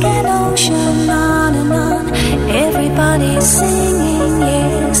make an ocean on and on. Everybody's singing,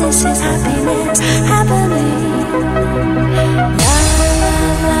 yes, this is happiness happening. La la la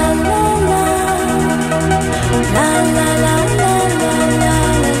la la, la la la la la la,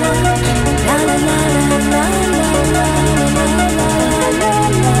 la la la la la la la.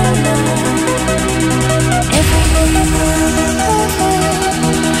 Everything will be perfect.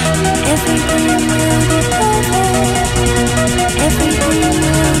 Everything will be perfect. Everything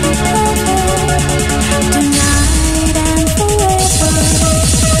will be perfect tonight and forever.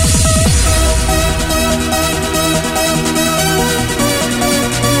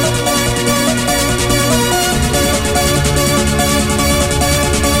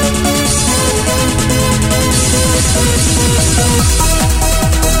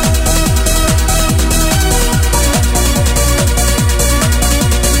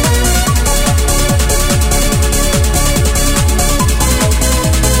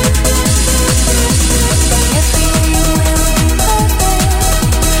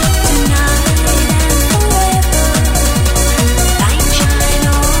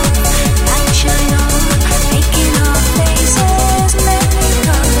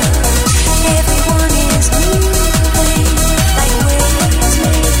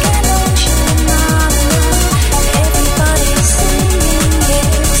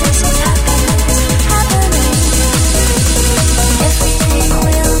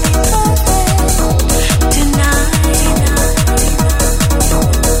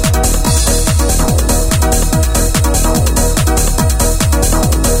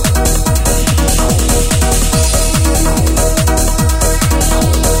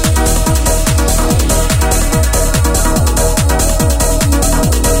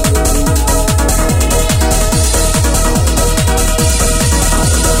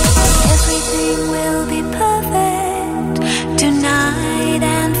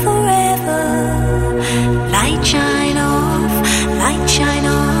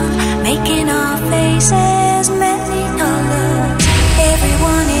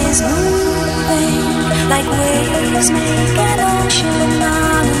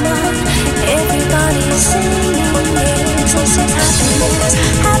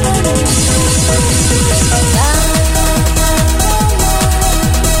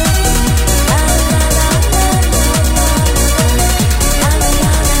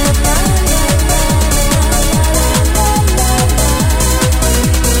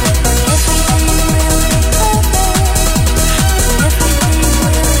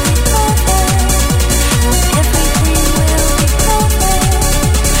 Everything will be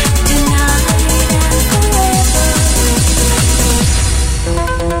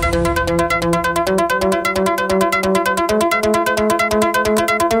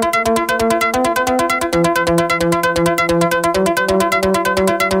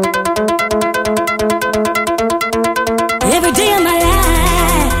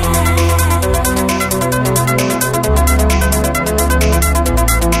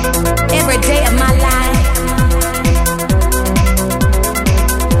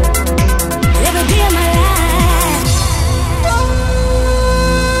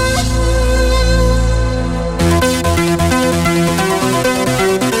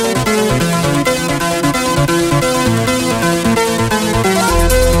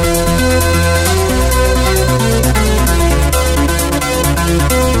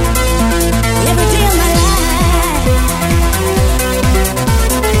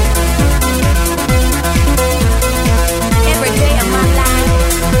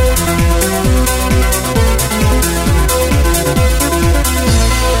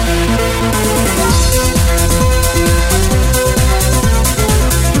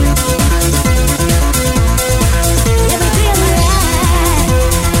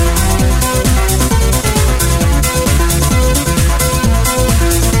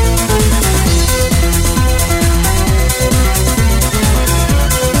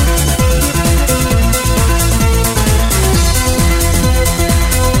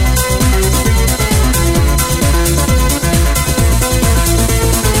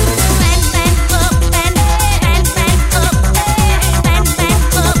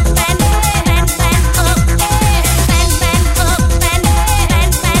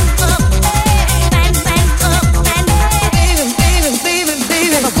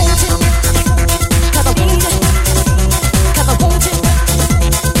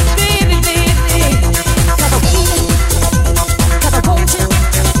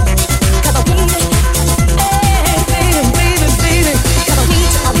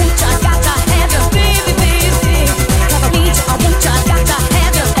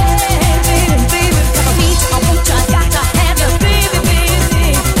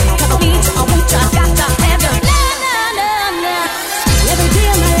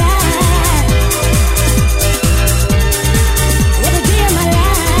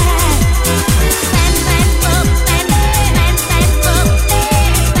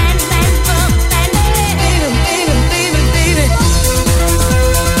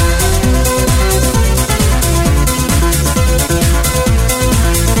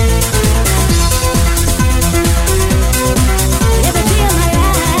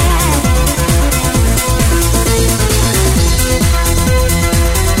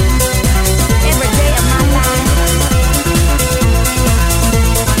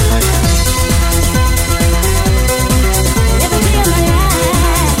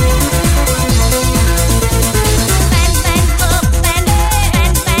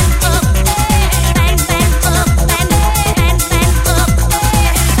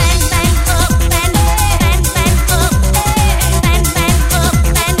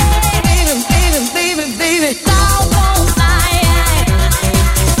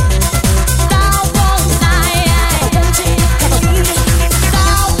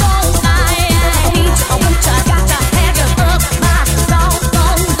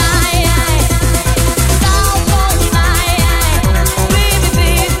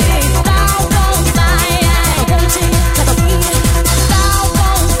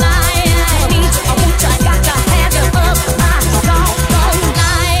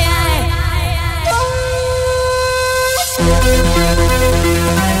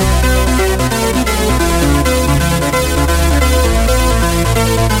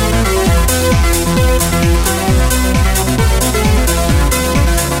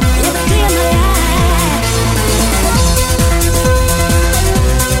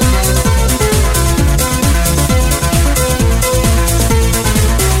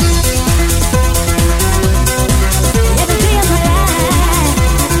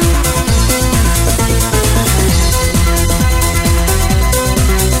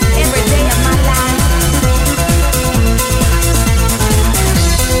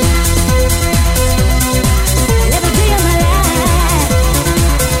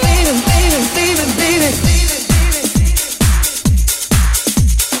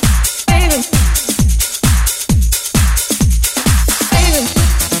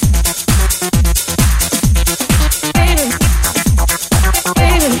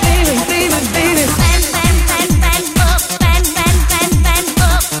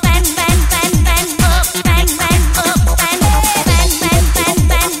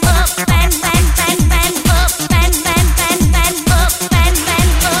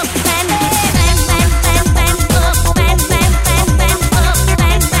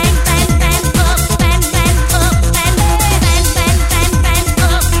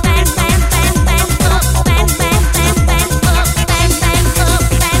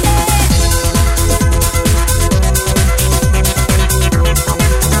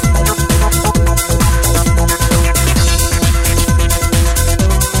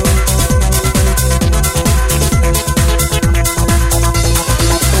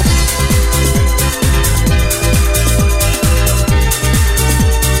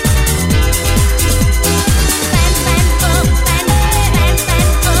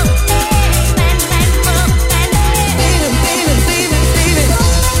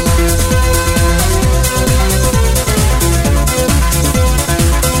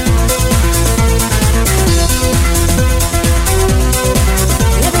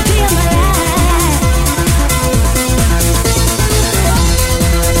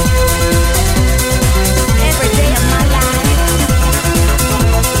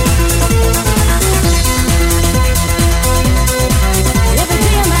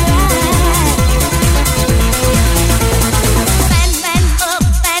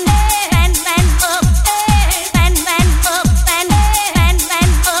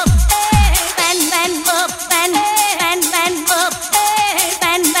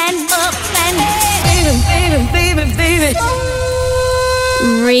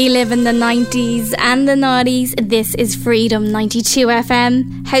Reliving the 90s and the noughties. This is Freedom 92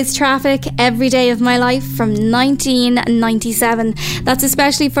 FM. House Traffic, Every Day of My Life from 1997. That's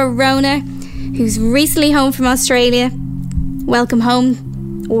especially for Rona, who's recently home from Australia. Welcome home.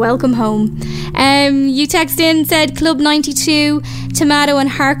 Welcome home. You text in, said Club 92, Tomato and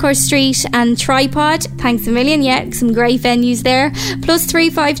Harcourt Street and Tripod. Thanks a million. Yeah, some great venues there. Plus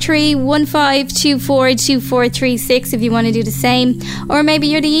 353 1524 2436 if you want to do the same. Or maybe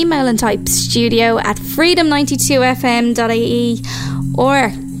you're the email and type studio@freedom92fm.ie,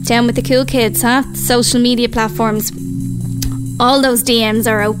 or down with the cool kids, huh? Social media platforms. All those DMs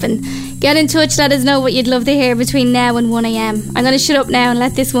are open. Get in touch, let us know what you'd love to hear between now and 1am. I'm going to shut up now and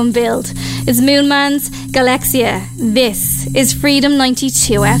let this one build. It's Moonman's Galaxia. This is Freedom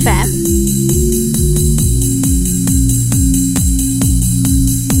 92 FM.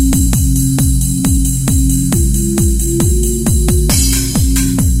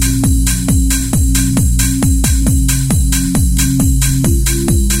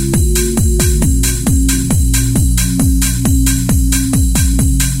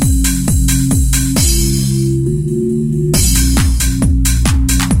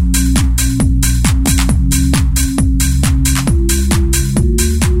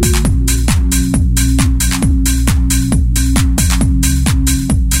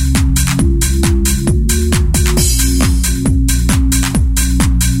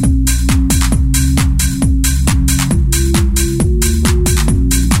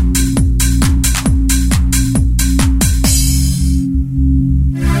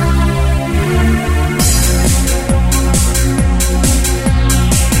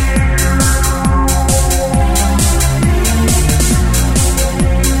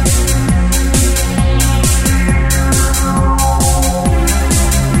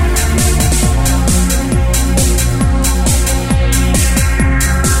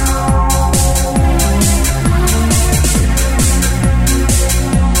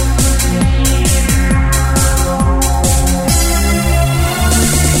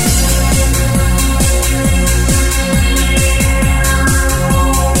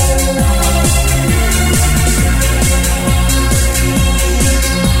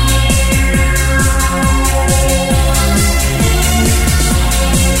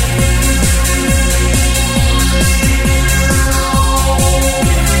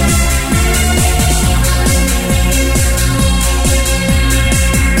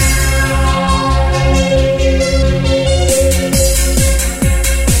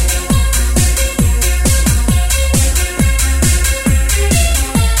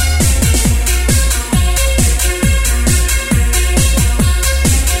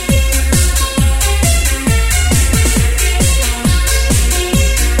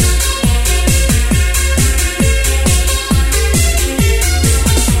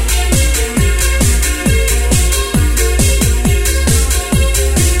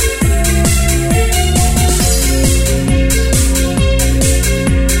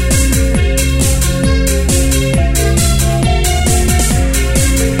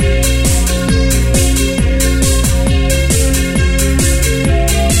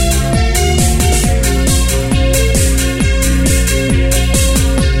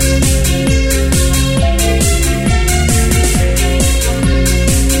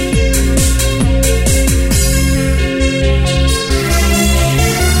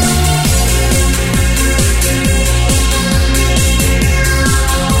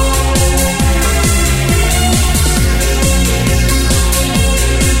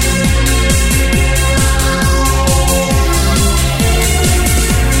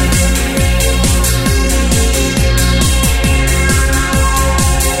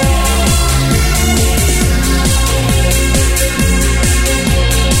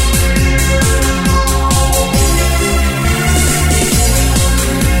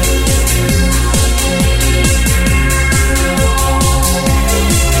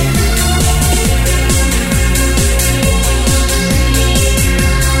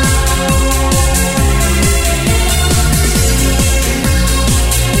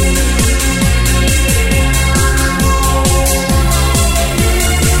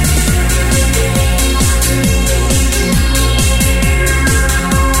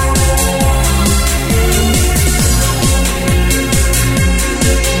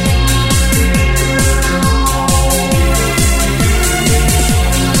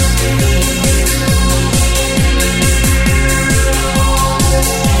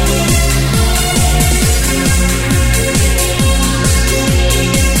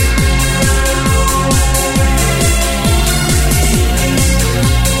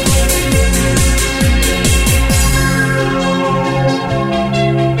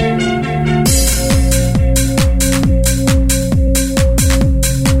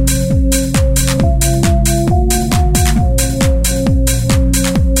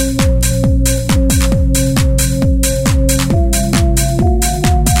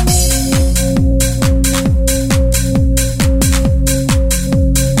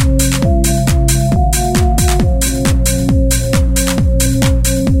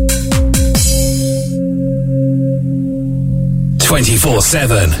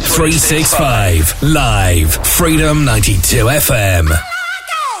 24/7, 365. Live. Freedom 92 FM.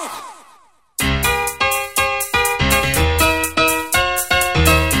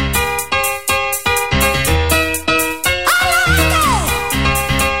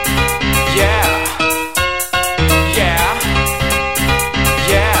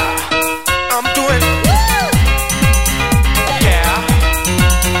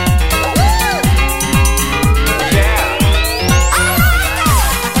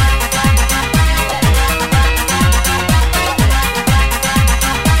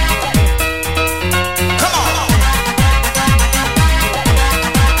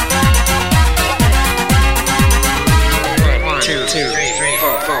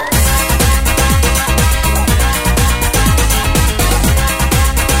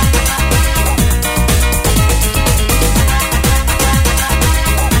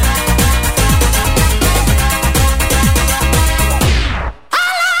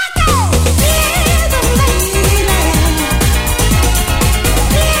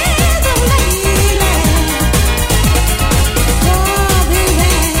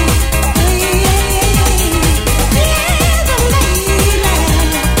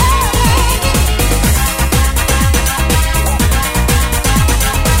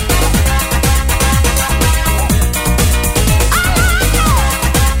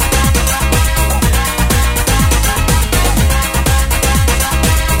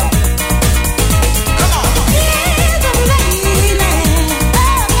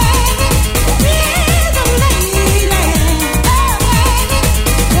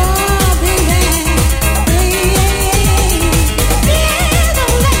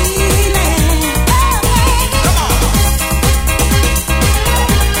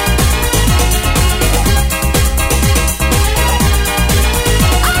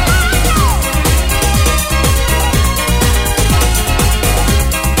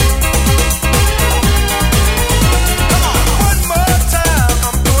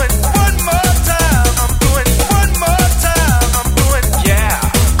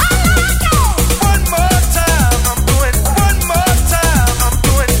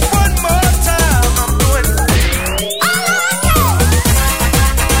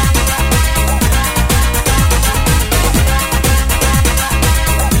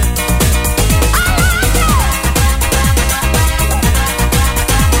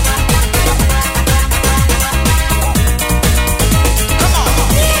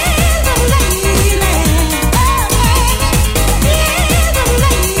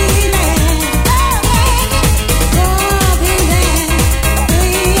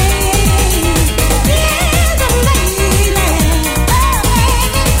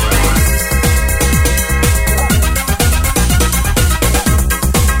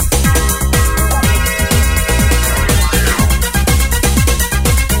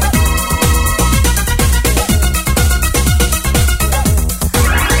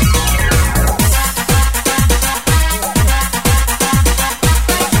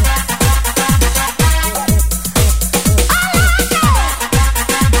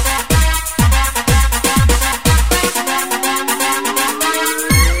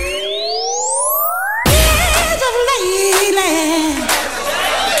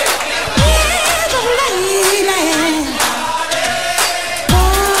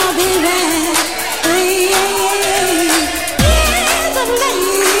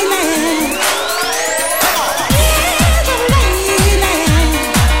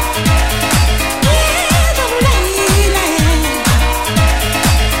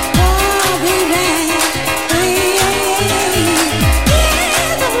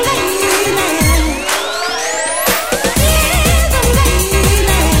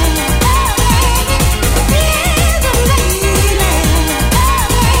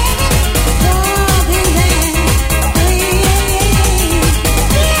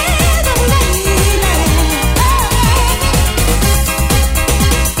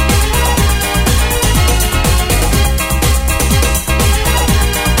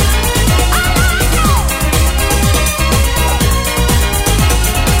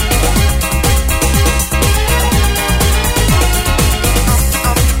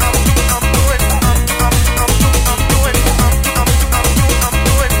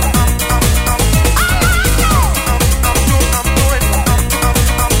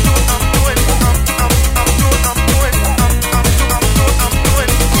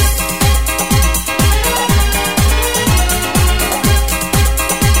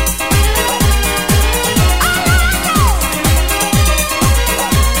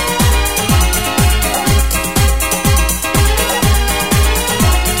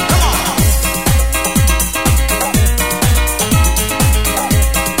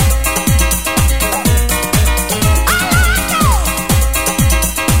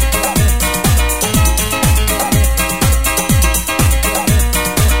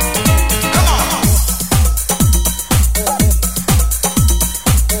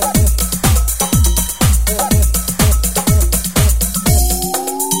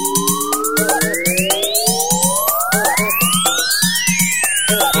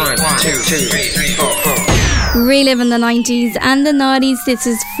 reliving the 90s and the noughties. This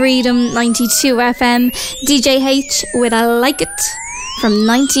is Freedom 92 FM. DJ H with I Like It from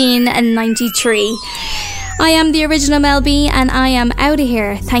 1993. I am the original Mel B and I am out of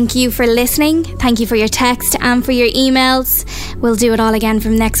here. Thank you for listening. Thank you for your text and for your emails. We'll do it all again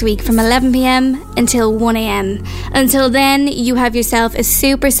from next week from 11 p.m. until 1 a.m. Until then, you have yourself a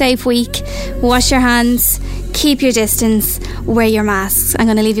super safe week. Wash your hands, keep your distance, wear your masks. I'm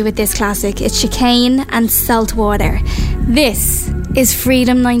going to leave you with this classic. It's Chicane and Saltwater. This is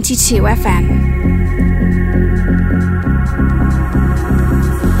Freedom 92 FM.